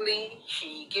godly.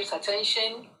 She gives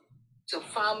attention to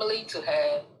family, to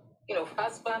her,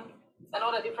 husband, and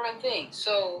all the different things.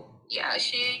 So yeah,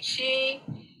 she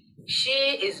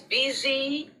is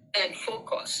busy and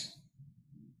focused,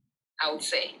 I would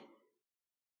say.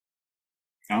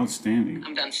 Outstanding.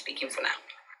 I'm done speaking for now.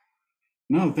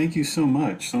 No, thank you so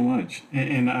much,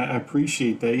 and I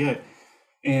appreciate that. Yeah,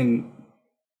 and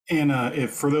And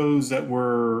if for those that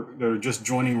are just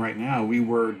joining right now, we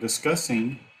were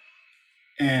discussing,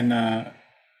 and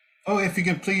oh, if you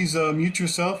could please mute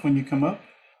yourself when you come up,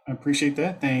 I appreciate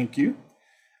that. Thank you.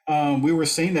 We were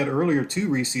saying that earlier too,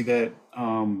 Reese, that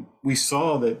we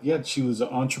saw that yeah, she was an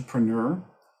entrepreneur.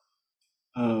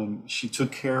 She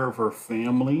took care of her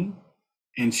family,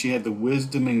 and she had the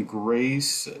wisdom and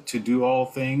grace to do all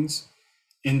things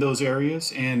in those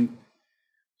areas. And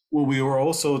what we were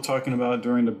also talking about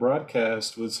during the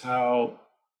broadcast was how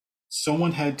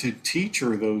someone had to teach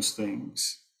her those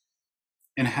things,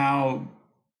 and how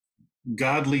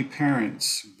godly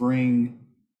parents bring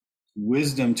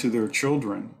wisdom to their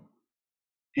children,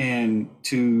 and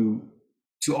to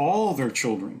all their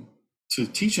children, to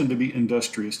teach them to be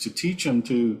industrious, to teach them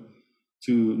to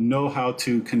know how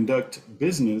to conduct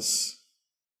business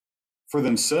for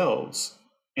themselves,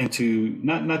 and to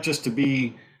not just to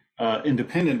be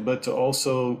independent, but to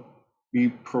also be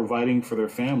providing for their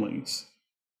families.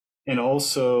 And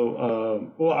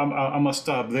also, well, I'm gonna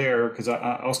stop there because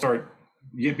I'll start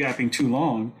yip yapping too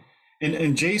long.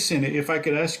 And Jason, if I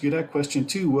could ask you that question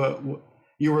too,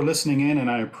 you were listening in,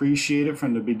 and I appreciate it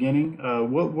from the beginning.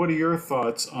 What are your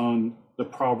thoughts on the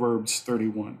Proverbs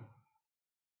 31?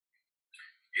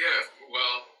 Yeah,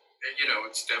 well,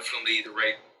 it's definitely the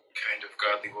right kind of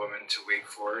godly woman to wait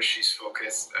for. She's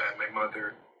focused. My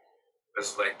mother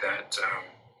was like that.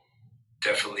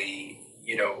 Definitely,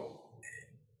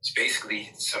 it's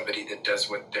basically somebody that does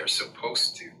what they're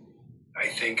supposed to. I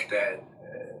think that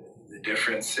the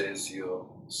difference is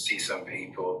you'll see some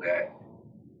people that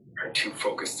are too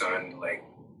focused on, like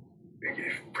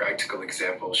a practical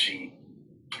example,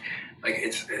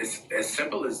 it's as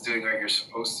simple as doing what you're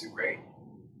supposed to, right?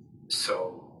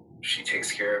 So she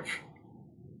takes care of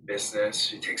business,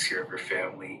 she takes care of her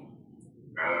family,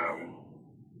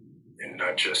 and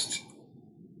not just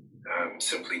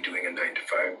simply doing a 9 to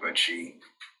 5, but she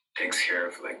takes care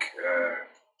of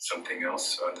something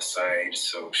else on the side,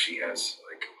 so she has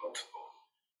multiple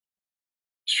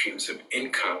streams of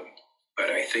income. But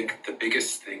I think the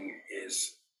biggest thing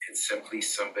is it's simply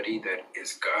somebody that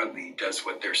is godly, does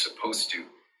what they're supposed to.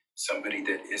 Somebody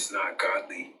that is not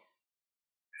godly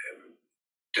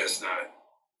does not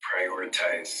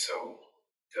prioritize. So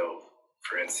they'll,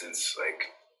 for instance,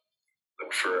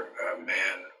 look for a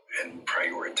man and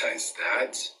prioritize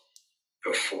that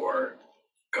before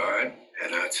God.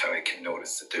 And that's how I can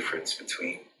notice the difference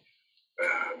between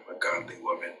a godly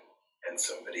woman and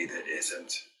somebody that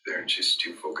isn't. They're just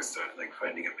too focused on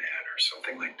finding a man or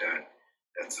something like that,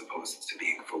 as opposed to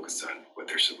being focused on what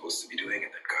they're supposed to be doing, and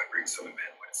then God brings them a man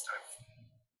when it's time.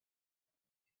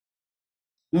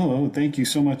 No, thank you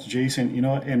so much, Jason.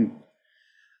 And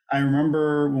I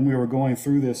remember when we were going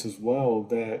through this as well,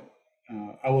 that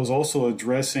I was also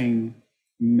addressing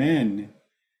men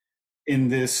in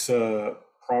this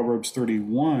Proverbs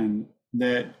 31,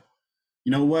 that,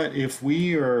 you know what, if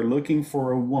we are looking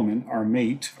for a woman, our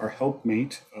mate, our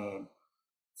helpmate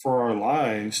for our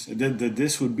lives, that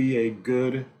this would be a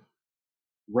good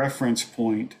reference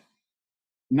point.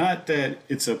 Not that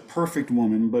it's a perfect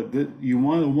woman, but that you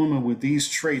want a woman with these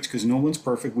traits, because no one's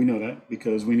perfect. We know that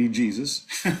because we need Jesus.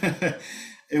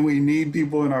 And we need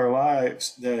people in our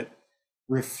lives that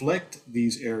reflect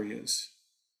these areas.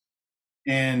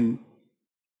 And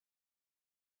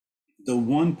the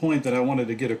one point that I wanted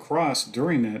to get across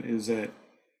during that is that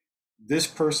this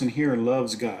person here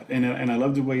loves God. And I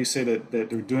love the way you say that they're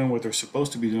doing what they're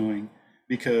supposed to be doing,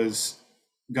 because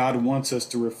God wants us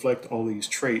to reflect all these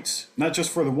traits, not just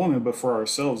for the woman, but for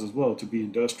ourselves as well, to be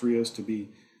industrious, to be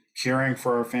caring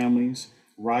for our families,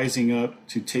 rising up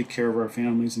to take care of our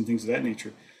families and things of that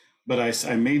nature. But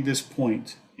I made this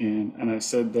point, and I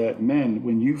said that, men,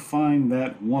 when you find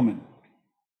that woman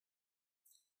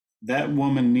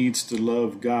needs to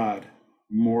love God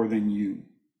more than you.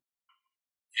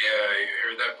 Yeah, I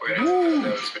heard that point.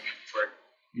 That was very important.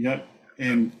 Yep.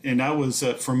 And that was,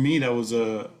 for me, that was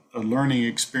a learning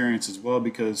experience as well,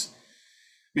 because,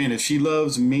 man, if she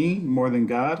loves me more than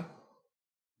God,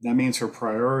 that means her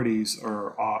priorities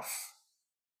are off.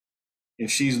 If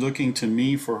she's looking to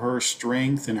me for her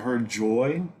strength and her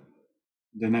joy,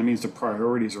 then that means the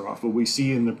priorities are off. But we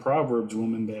see in the Proverbs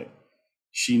woman that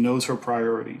she knows her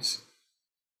priorities.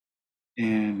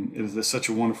 And it is such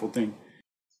a wonderful thing.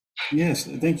 Yes,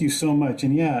 thank you so much.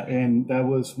 And yeah, and that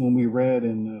was when we read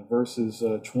in verses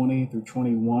 20 through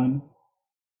 21.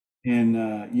 And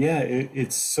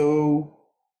it's so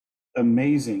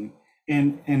amazing.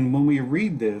 And when we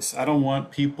read this, I don't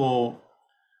want people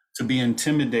to be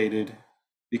intimidated,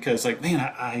 because man,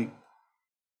 I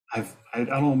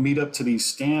don't meet up to these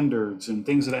standards and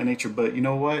things of that nature. But you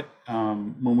know what?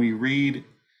 When we read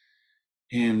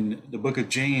in the book of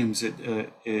James,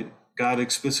 God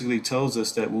explicitly tells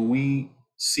us that when we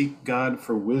seek God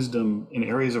for wisdom in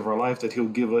areas of our life, that He'll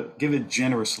give it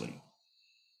generously,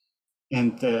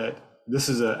 and that this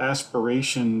is an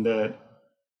aspiration that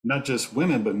not just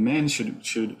women but men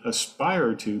should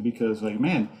aspire to, because like,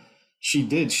 man,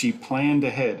 she planned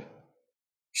ahead.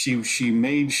 She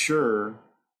made sure,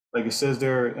 like it says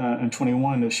there in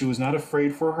 21, that she was not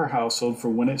afraid for her household, for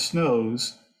when it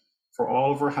snows, for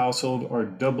all of her household are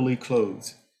doubly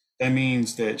clothed. That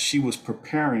means that she was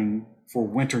preparing for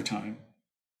wintertime.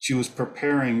 She was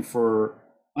preparing for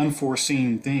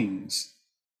unforeseen things.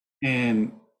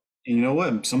 And you know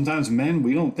what? Sometimes men,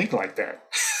 we don't think like that.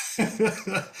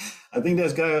 I think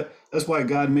that's why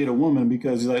God made a woman,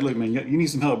 because He's like, look, man, you need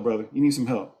some help, brother. You need some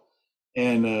help,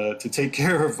 and to take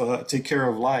care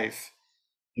of life.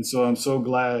 And so I'm so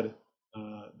glad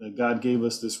that God gave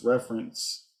us this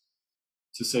reference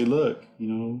to say, look,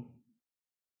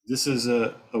 this is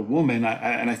a woman,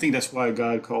 and I think that's why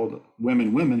God called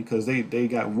women women, because they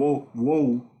got woe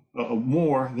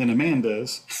more than a man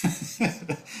does.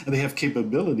 And they have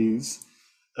capabilities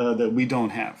that we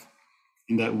don't have,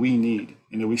 and that we need,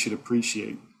 and that we should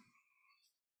appreciate.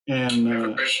 And I have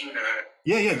a question.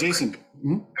 Yeah, Jason. I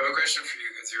have a question for you,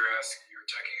 because you were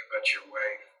talking about your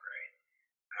wife, right?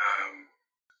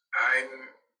 I'm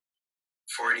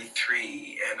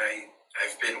 43, and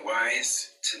I've been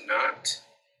wise to not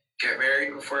get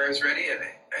married before I was ready, and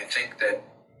I think that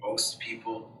most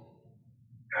people,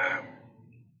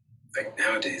 like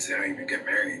nowadays, they don't even get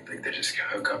married. Like, they just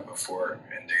hook up before,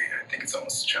 and I think it's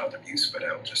almost child abuse, but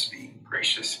I'll just be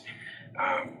gracious.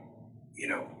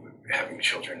 Having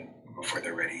children before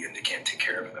they're ready and they can't take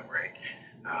care of them, right?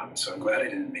 So I'm glad I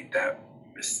didn't make that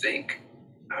mistake.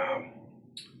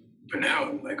 But now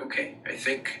I'm like, okay, I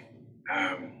think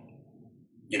I'm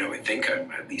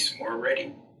at least more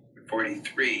ready.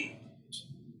 43.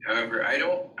 However,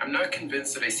 I'm not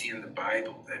convinced that I see in the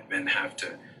Bible that the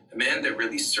man that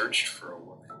really searched for a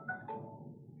woman.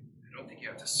 I don't think you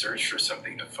have to search for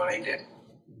something to find it.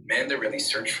 The man that really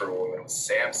searched for a woman was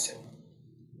Samson.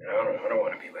 And I don't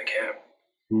want to be like him.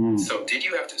 So did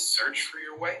you have to search for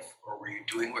your wife, or were you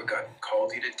doing what God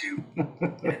called you to do,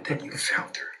 and then you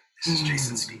found her? This is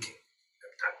Jason speaking.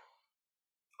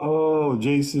 Oh,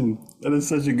 Jason, that's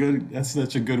such a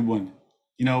good one.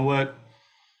 You know what?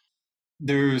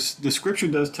 The scripture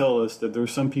does tell us that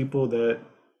there's some people that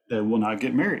will not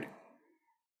get married.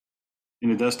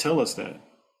 And it does tell us that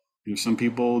there's some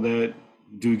people that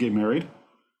do get married,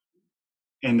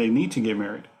 and they need to get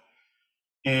married.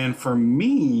 And for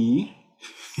me,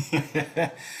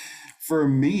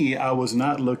 I was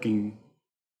not looking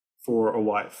for a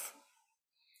wife.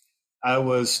 I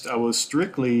was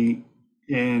strictly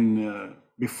in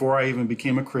before I even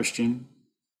became a Christian.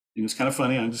 It's kind of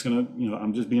funny. I'm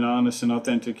just being honest and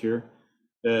authentic here.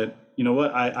 That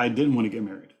I didn't want to get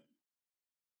married.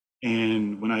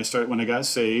 And when I got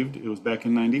saved, it was back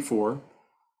in '94.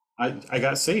 I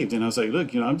got saved, and I was like,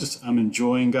 look, I'm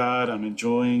enjoying God. I'm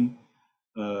enjoying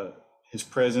His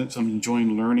presence. I'm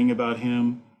enjoying learning about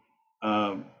Him,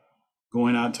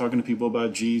 going out talking to people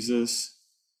about Jesus.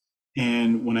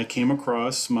 And when I came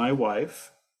across my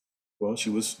wife, well, she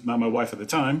was not my wife at the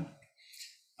time.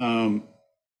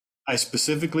 I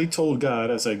specifically told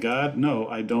God, I said, God, no,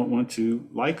 I don't want to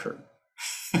like her.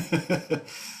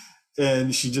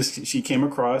 And she came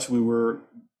across, we were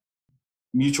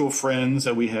mutual friends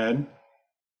that we had.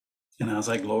 And I was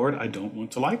like, Lord, I don't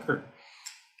want to like her.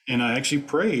 And I actually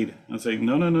prayed. I was like,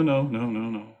 no.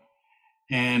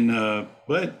 And,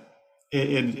 but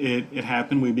it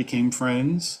happened. We became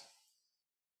friends.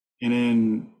 And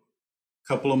then a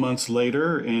couple of months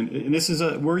later, and this is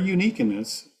we're unique in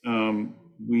this.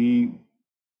 We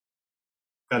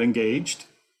got engaged,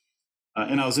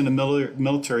 and I was in the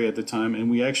military at the time,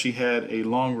 and we actually had a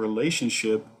long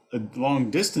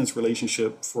distance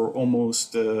relationship for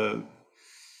almost 8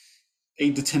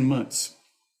 to 10 months.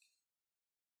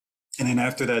 And then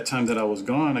after that time that I was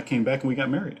gone, I came back and we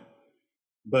got married.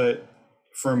 But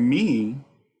for me,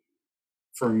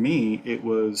 it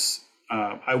was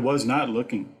I was not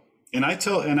looking. And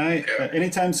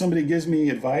anytime somebody gives me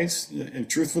advice,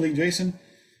 truthfully, Jason,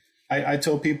 I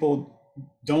tell people,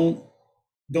 don't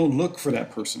look for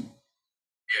that person.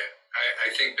 Yeah, I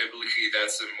think biblically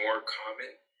that's a more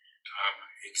common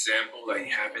example. I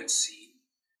haven't seen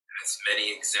as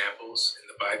many examples in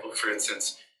the Bible. For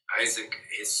instance, Isaac,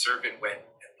 his servant, went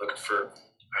and looked for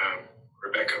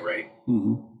Rebecca, right?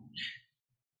 Mm-hmm.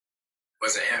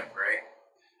 Wasn't him, right?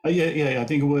 Yeah. I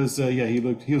think it was.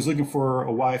 He was looking for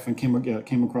a wife and came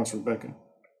across Rebecca.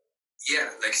 Yeah,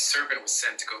 like servant was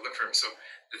sent to go look for him. So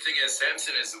the thing is,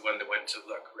 Samson is the one that went to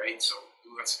look, right? So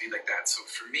who wants to be like that? So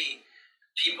for me,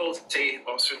 people say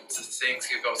all sorts of things,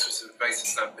 give all sorts of advice.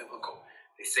 It's not biblical.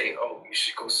 They say, oh, you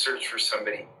should go search for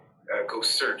somebody. Go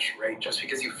search, right? Just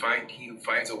because you find, he who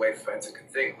finds a wife finds a good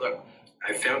thing. Look,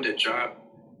 I found a job.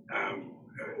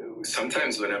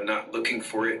 Sometimes when I'm not looking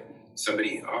for it,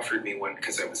 somebody offered me one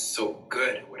because I was so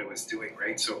good at what I was doing,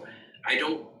 right? So I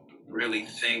don't really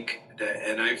think that,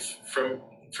 and I've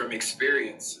from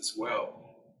experience as well,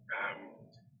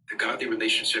 the godly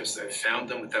relationships, I've found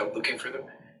them without looking for them,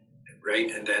 right?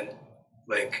 And then,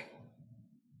 like,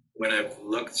 when I've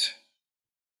looked,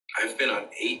 I've been on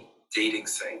 8 dating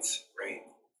sites, right?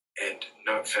 And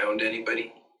not found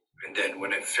anybody. And then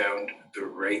when I found the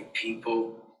right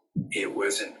people, it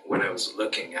wasn't when I was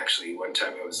looking. Actually, one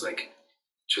time I was like,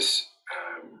 just,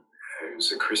 it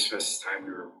was a Christmas time.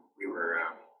 We were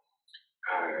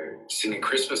singing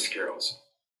Christmas carols.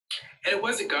 And it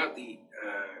was a godly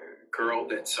girl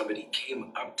that somebody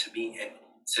came up to me and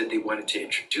said they wanted to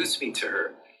introduce me to her.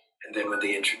 And then when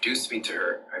they introduced me to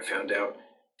her, I found out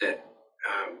that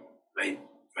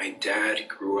my dad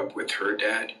grew up with her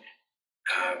dad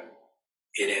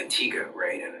in Antigua,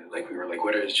 right? And like we were like,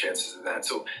 what are the chances of that?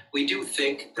 So we do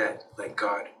think that like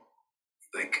God,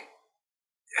 like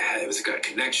it was a God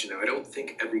connection. Now I don't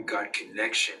think every God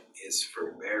connection is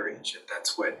for marriage, and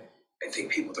that's what I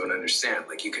think people don't understand.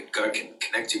 Like God can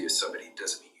connect you to somebody, it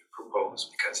doesn't mean you propose,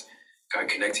 because God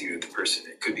connected you with the person.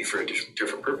 It could be for a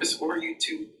different purpose, or you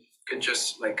two could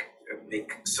just like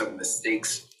make some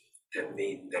mistakes that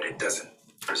mean that it doesn't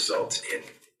result in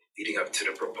leading up to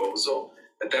the proposal.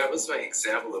 But that was my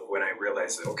example of when I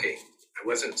realized that, okay, I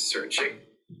wasn't searching,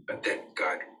 but then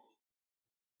God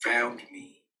found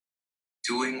me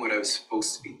doing what I was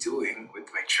supposed to be doing with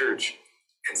my church,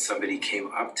 and somebody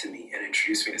came up to me and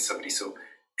introduced me to somebody. So,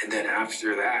 and then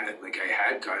after that, like I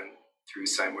had gone through a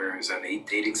time where I was on 8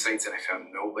 dating sites and I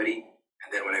found nobody.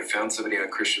 And then when I found somebody on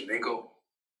Christian Mingle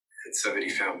and somebody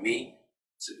found me,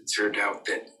 it turned out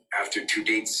that after 2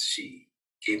 dates, she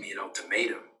gave me an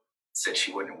ultimatum, said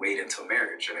she wouldn't wait until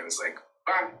marriage. And I was like,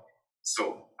 fine.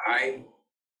 So I've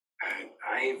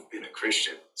been a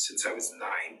Christian since I was 9.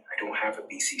 I don't have a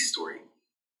BC story.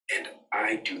 And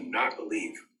I do not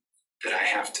believe that I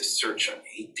have to search on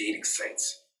 8 dating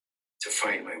sites to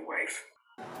find my wife.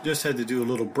 Just had to do a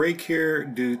little break here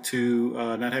due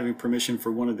to not having permission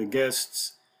for one of the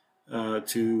guests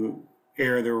to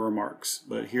air their remarks.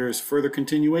 But here's further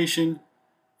continuation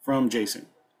from Jason.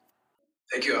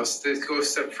 Thank you. I'll go a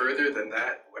step further than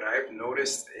that. What I've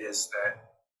noticed is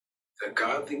that the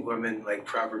godly woman, like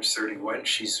Proverbs 31,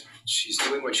 she's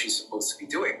doing what she's supposed to be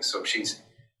doing. So she's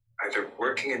either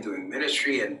working and doing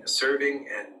ministry and serving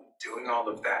and doing all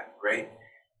of that, right?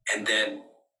 And then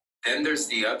there's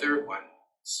the other ones.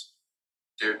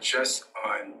 They're just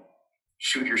on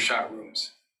shoot your shot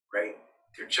rooms, right?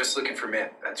 They're just looking for men.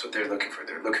 That's what they're looking for.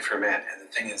 They're looking for men. And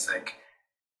the thing is, like,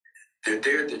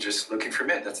 they're just looking for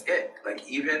men. That's it. Like,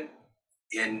 even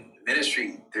in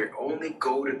ministry, they only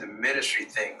go to the ministry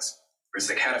things where it's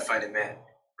like how to find a man,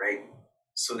 right?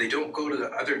 So they don't go to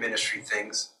the other ministry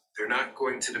things. They're not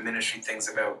going to the ministry things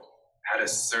about how to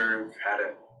serve, how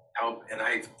to help. And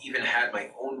I've even had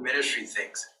my own ministry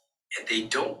things, and they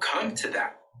don't come to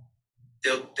that.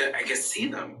 They'll I guess see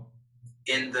them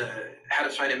in the how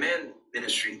to find a man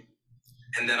ministry,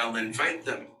 and then I'll invite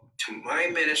them to my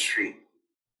ministry,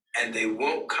 and they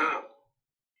won't come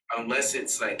unless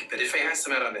it's like. But if I ask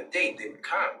them out on a date, they would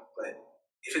come. But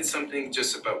if it's something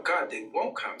just about God, they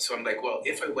won't come. So I'm like, well,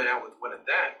 if I went out with one of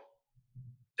that,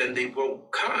 then they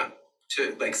won't come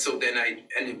to like. So then I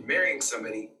end up marrying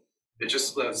somebody that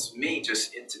just loves me,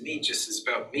 just into me, just is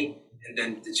about me. And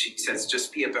then she says,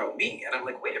 just be about me. And I'm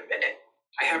like, wait a minute,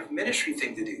 I have a ministry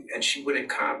thing to do. And she wouldn't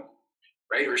come,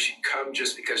 right? Or she'd come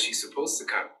just because she's supposed to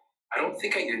come. I don't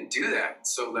think I can do that.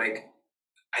 So like,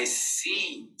 I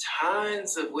see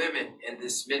tons of women in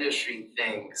this ministry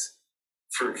things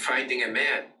for finding a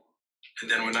man.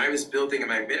 And then when I was building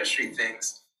my ministry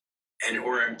things,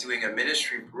 or I'm doing a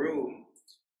ministry room,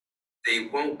 they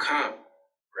won't come,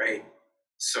 right?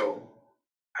 So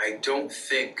I don't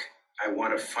think I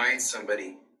want to find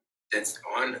somebody that's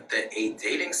on the 8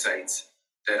 dating sites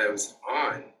that I was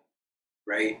on,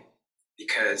 right?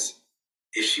 Because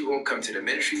if she won't come to the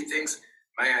ministry things,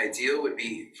 my ideal would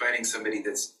be finding somebody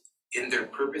that's in their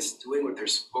purpose, doing what they're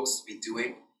supposed to be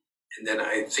doing. And then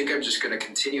I think I'm just going to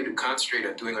continue to concentrate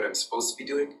on doing what I'm supposed to be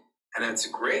doing. And that's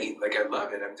great. Like, I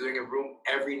love it. I'm doing a room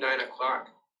every 9 o'clock,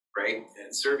 right?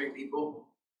 And serving people.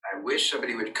 I wish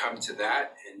somebody would come to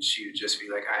that and she would just be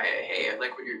like, hey, I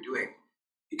like what you're doing.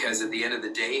 Because at the end of the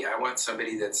day, I want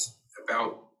somebody that's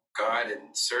about God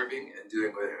and serving and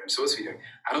doing what I'm supposed to be doing.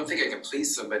 I don't think I can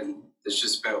please somebody that's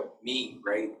just about me,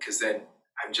 right? Because then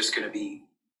I'm just going to be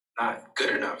not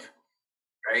good enough,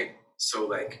 right? So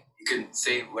like you can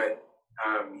say what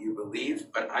you believe,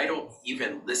 but I don't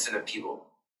even listen to people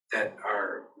that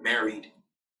are married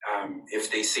if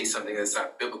they say something that's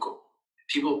not biblical.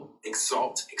 People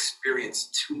exalt experience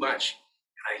too much.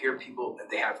 And I hear people that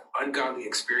they have ungodly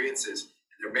experiences and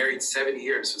they're married 70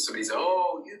 years. So somebody says,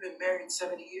 oh, you've been married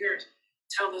 70 years.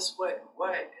 Tell us what?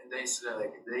 And they say,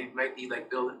 like, they might be like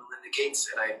Bill and Melinda Gates.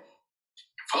 And I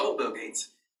follow Bill Gates.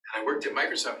 And I worked at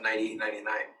Microsoft in 98,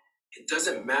 99. It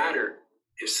doesn't matter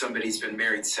if somebody's been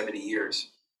married 70 years.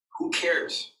 Who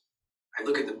cares? I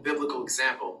look at the biblical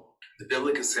example. The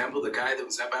biblical example, the guy that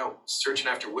was about searching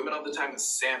after women all the time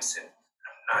was Samson.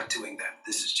 I'm not doing that.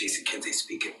 This is Jason Kinsey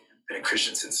speaking. Been a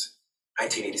Christian since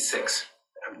 1986.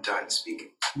 I'm done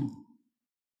speaking.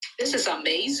 This is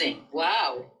amazing.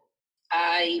 Wow.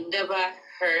 I never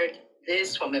heard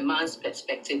this from a man's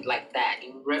perspective like that,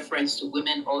 in reference to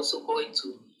women also going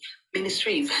to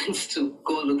ministry events to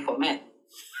go look for men.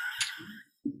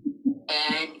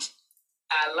 And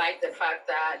I like the fact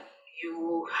that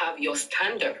you have your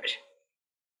standard,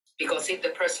 because if the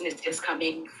person is just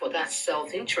coming for that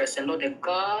self-interest and not the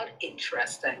God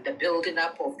interest and the building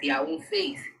up of their own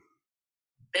faith,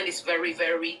 then it's very,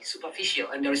 very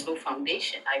superficial and there is no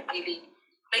foundation. I really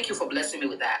thank you for blessing me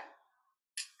with that.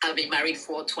 I've been married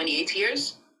for 28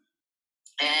 years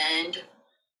and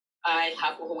I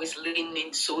have always leaned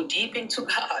in so deep into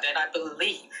God, and I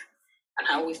believe, and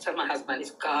I always tell my husband,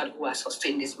 it's God who has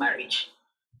sustained this marriage.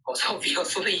 Because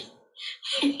obviously,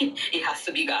 it has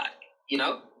to be God,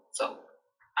 So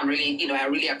I'm really, I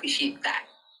really appreciate that.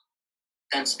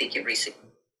 Thanks, speaking, Reese.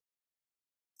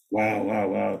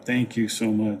 Wow. Thank you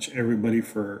so much, everybody,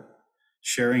 for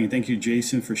sharing. And thank you,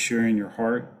 Jason, for sharing your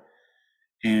heart.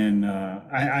 And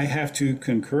I have to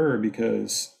concur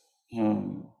because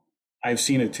I've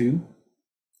seen it too.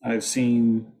 I've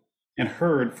seen and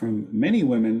heard from many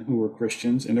women who were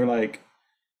Christians, and they're like,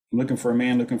 I'm looking for a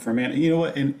man. You know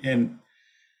what? And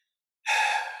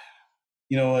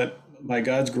you know what? By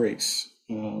God's grace,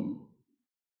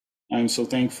 I'm so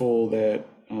thankful that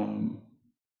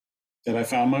that I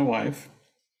found my wife.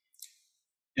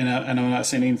 And I'm not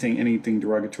saying anything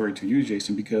derogatory to you,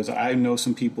 Jason, because I know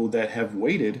some people that have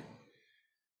waited,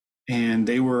 and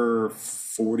they were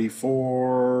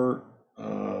 44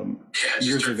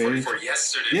 years of age.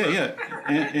 Yesterday. Yeah.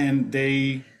 and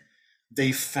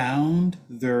they found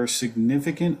their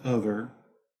significant other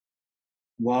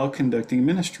while conducting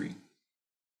ministry.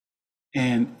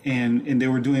 And they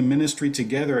were doing ministry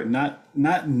together,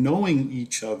 not knowing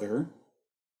each other,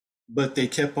 but they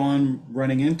kept on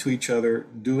running into each other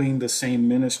doing the same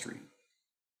ministry,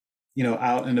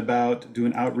 out and about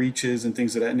doing outreaches and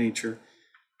things of that nature.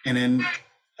 And then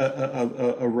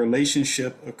a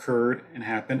relationship occurred and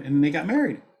happened, and they got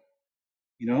married,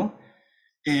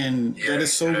 and that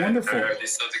is so wonderful. Are they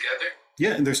still together?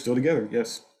 Yeah, and they're still together.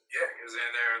 Yes. Yeah, because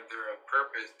they're a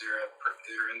purpose.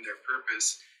 They're in their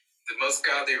purpose. The most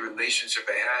godly relationship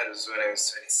I had was when I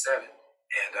was 27,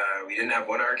 and we didn't have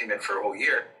one argument for a whole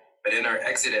year. But in our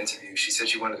exit interview, she said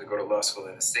she wanted to go to law school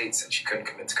in the States, and she couldn't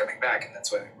commit to coming back, and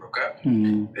that's why we broke up.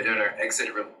 Mm-hmm. But in our exit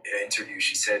interview,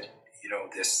 she said, you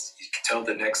can tell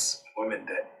the next woman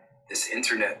that this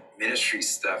internet ministry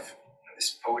stuff,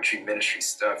 this poetry ministry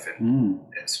stuff, and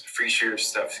this free share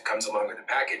stuff comes along with the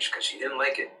package, because she didn't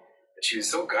like it. But she was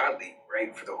so godly,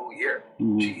 right, for the whole year.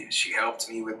 Mm-hmm. She helped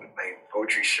me with my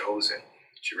poetry shows, and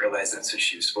she realized that's what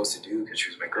she was supposed to do because she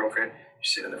was my girlfriend.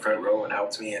 She sat in the front row and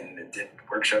helped me and did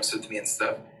workshops with me and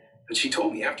stuff. But she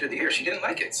told me after the year she didn't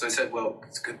like it. So I said, well,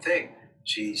 it's a good thing.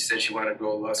 She said she wanted to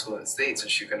go to law school in the States,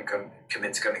 and she was going to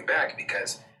commit to coming back,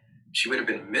 because she would have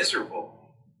been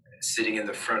miserable sitting in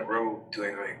the front row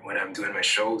when I'm doing my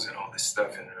shows and all this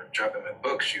stuff and dropping my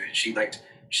book. She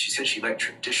said she liked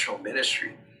traditional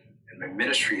ministry, and my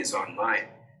ministry is online,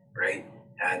 right?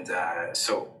 And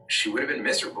so she would have been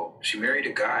miserable. She married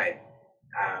a guy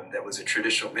that was a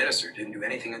traditional minister, didn't do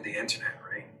anything on the internet,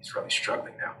 right? He's probably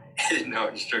struggling now. No,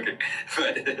 he's struggling.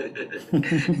 But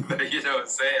you know what I'm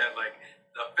saying? Like,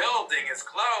 the building is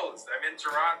closed. I'm in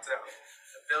Toronto.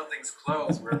 The building's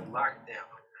closed. We're locked down.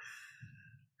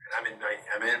 And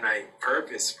I'm in my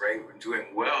purpose, right? We're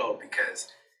doing well because,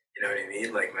 you know what I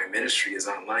mean? Like, my ministry is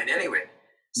online anyway.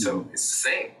 So it's the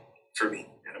same for me.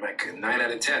 And I'm like 9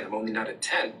 out of 10. I'm only not a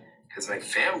 10 because my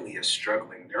family is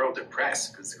struggling. They're all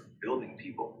depressed because they're building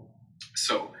people.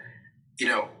 So,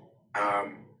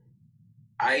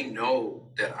 I know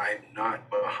that I'm not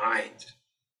behind,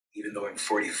 even though I'm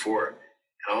 44.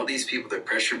 And all these people that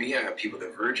pressure me, I have people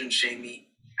that virgin shame me.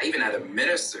 I even had a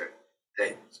minister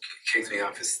that kicked me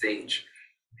off the stage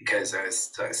because I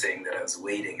was saying that I was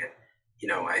waiting. And, you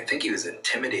know, I think he was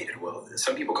intimidated. Well,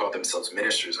 some people call themselves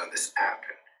ministers on this app.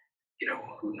 And, you know,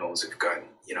 who knows if God,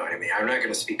 you know what I mean? I'm not going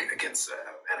to speak against a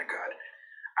man of God.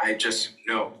 I just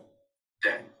know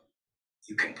that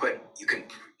you can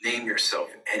name yourself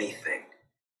anything,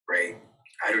 right?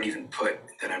 I don't even put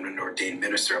that I'm an ordained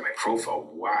minister on my profile.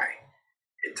 Why?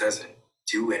 It doesn't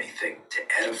do anything to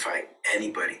edify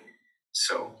anybody.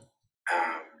 So,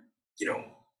 you know,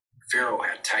 Pharaoh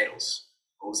had titles.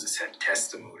 Moses had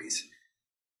testimonies.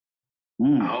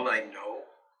 All I know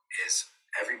is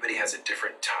everybody has a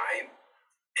different time,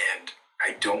 and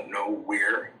I don't know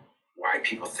why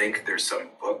people think there's some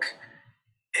book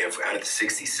out of the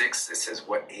 66 that says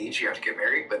what age you have to get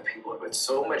married, but people have put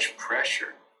so much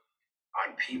pressure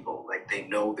on people, like they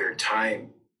know their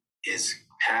time is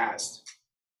past,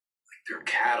 like they're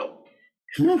cattle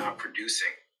and they're not producing.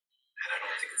 And I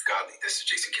don't think it's godly. This is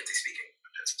Jason Kinsey speaking.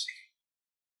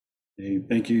 Hey,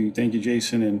 thank you,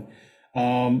 Jason.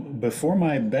 And before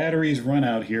my batteries run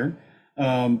out here,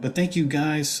 but thank you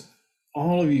guys,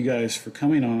 all of you guys, for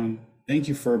coming on. Thank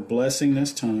you for blessing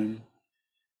this time.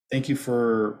 Thank you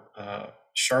for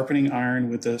sharpening iron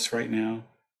with us right now.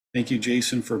 Thank you,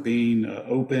 Jason, for being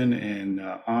open and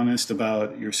honest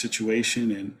about your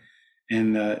situation.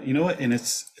 And you know what? And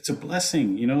it's a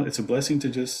blessing. You know, it's a blessing to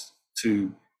just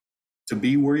to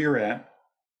be where you're at.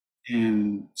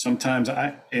 And sometimes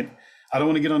I don't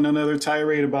want to get on another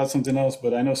tirade about something else,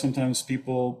 but I know sometimes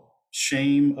people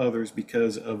shame others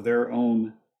because of their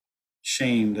own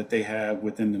shame that they have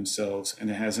within themselves, and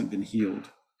it hasn't been healed.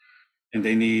 And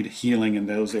they need healing in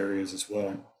those areas as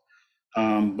well.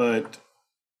 But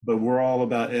we're all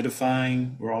about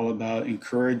edifying. We're all about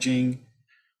encouraging.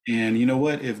 And you know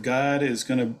what? If God is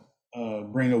going to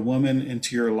bring a woman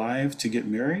into your life to get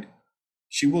married,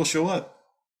 she will show up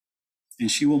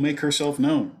and she will make herself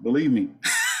known. Believe me.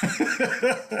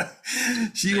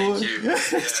 She will. Thank you. Yeah.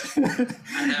 I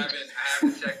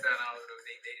haven't checked on all of those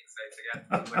dating sites.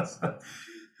 I got too much stuff to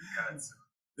do. God, so.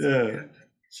 Yeah,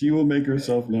 she will make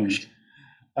herself known.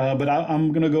 But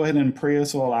I'm going to go ahead and pray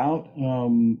us all out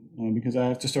because I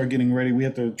have to start getting ready. We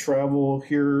have to travel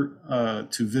here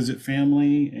to visit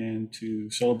family and to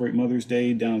celebrate Mother's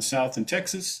Day down south in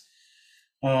Texas.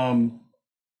 But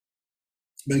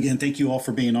again, thank you all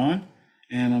for being on.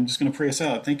 And I'm just going to pray us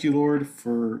out. Thank you, Lord,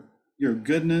 for your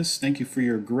goodness. Thank you for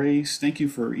your grace. Thank you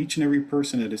for each and every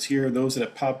person that is here, those that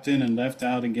have popped in and left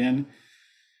out again.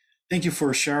 Thank you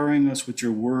for showering us with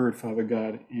your word, Father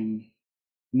God, and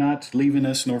not leaving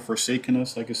us nor forsaking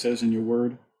us, like it says in your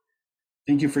word.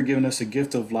 Thank you for giving us a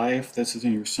gift of life that is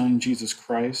in your Son, Jesus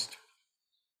Christ.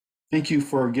 Thank you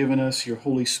for giving us your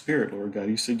Holy Spirit, Lord God.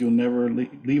 You said you'll never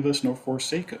leave us nor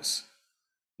forsake us,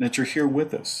 and that you're here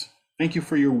with us. Thank you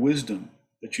for your wisdom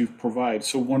that you provide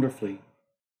so wonderfully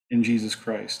in Jesus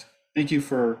Christ. Thank you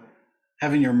for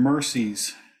having your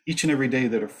mercies each and every day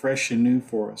that are fresh and new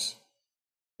for us.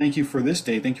 Thank you for this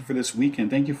day. Thank you for this weekend.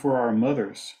 Thank you for our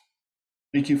mothers.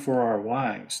 Thank you for our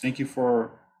wives. Thank you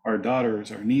for our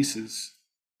daughters, our nieces,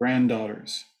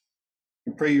 granddaughters.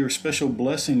 We pray your special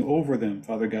blessing over them,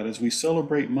 Father God, as we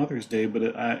celebrate Mother's Day. But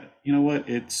you know what?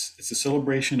 It's a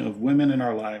celebration of women in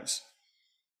our lives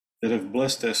that have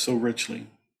blessed us so richly.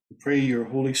 We pray your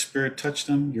Holy Spirit touch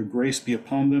them, your grace be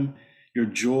upon them, your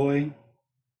joy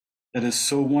that is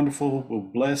so wonderful will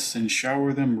bless and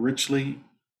shower them richly,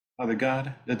 Father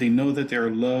God, that they know that they are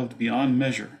loved beyond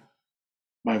measure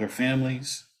by their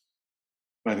families,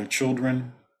 by their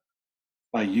children,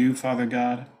 by you, Father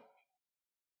God.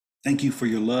 Thank you for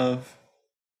your love.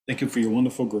 Thank you for your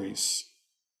wonderful grace.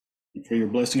 We pray your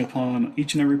blessing upon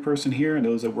each and every person here and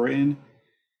those that were in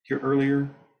here earlier,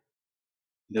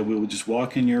 that we will just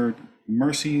walk in your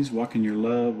mercies, walk in your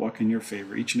love, walk in your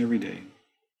favor each and every day.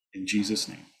 In Jesus'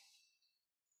 name,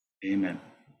 amen.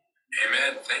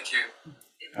 Amen. Thank you.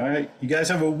 All right. You guys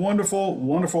have a wonderful,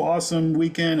 wonderful, awesome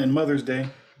weekend and Mother's Day.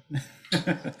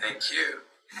 Thank you.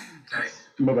 Okay.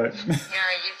 Bye-bye. Yeah,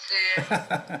 you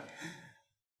too.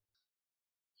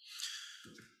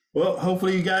 Well,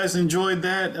 hopefully you guys enjoyed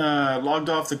that. Logged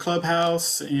off the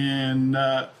Clubhouse. And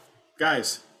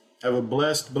guys, have a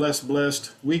blessed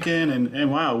weekend.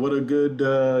 And wow, what a good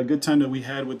time that we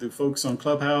had with the folks on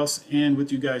Clubhouse and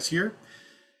with you guys here.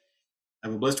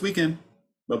 Have a blessed weekend.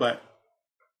 Bye-bye.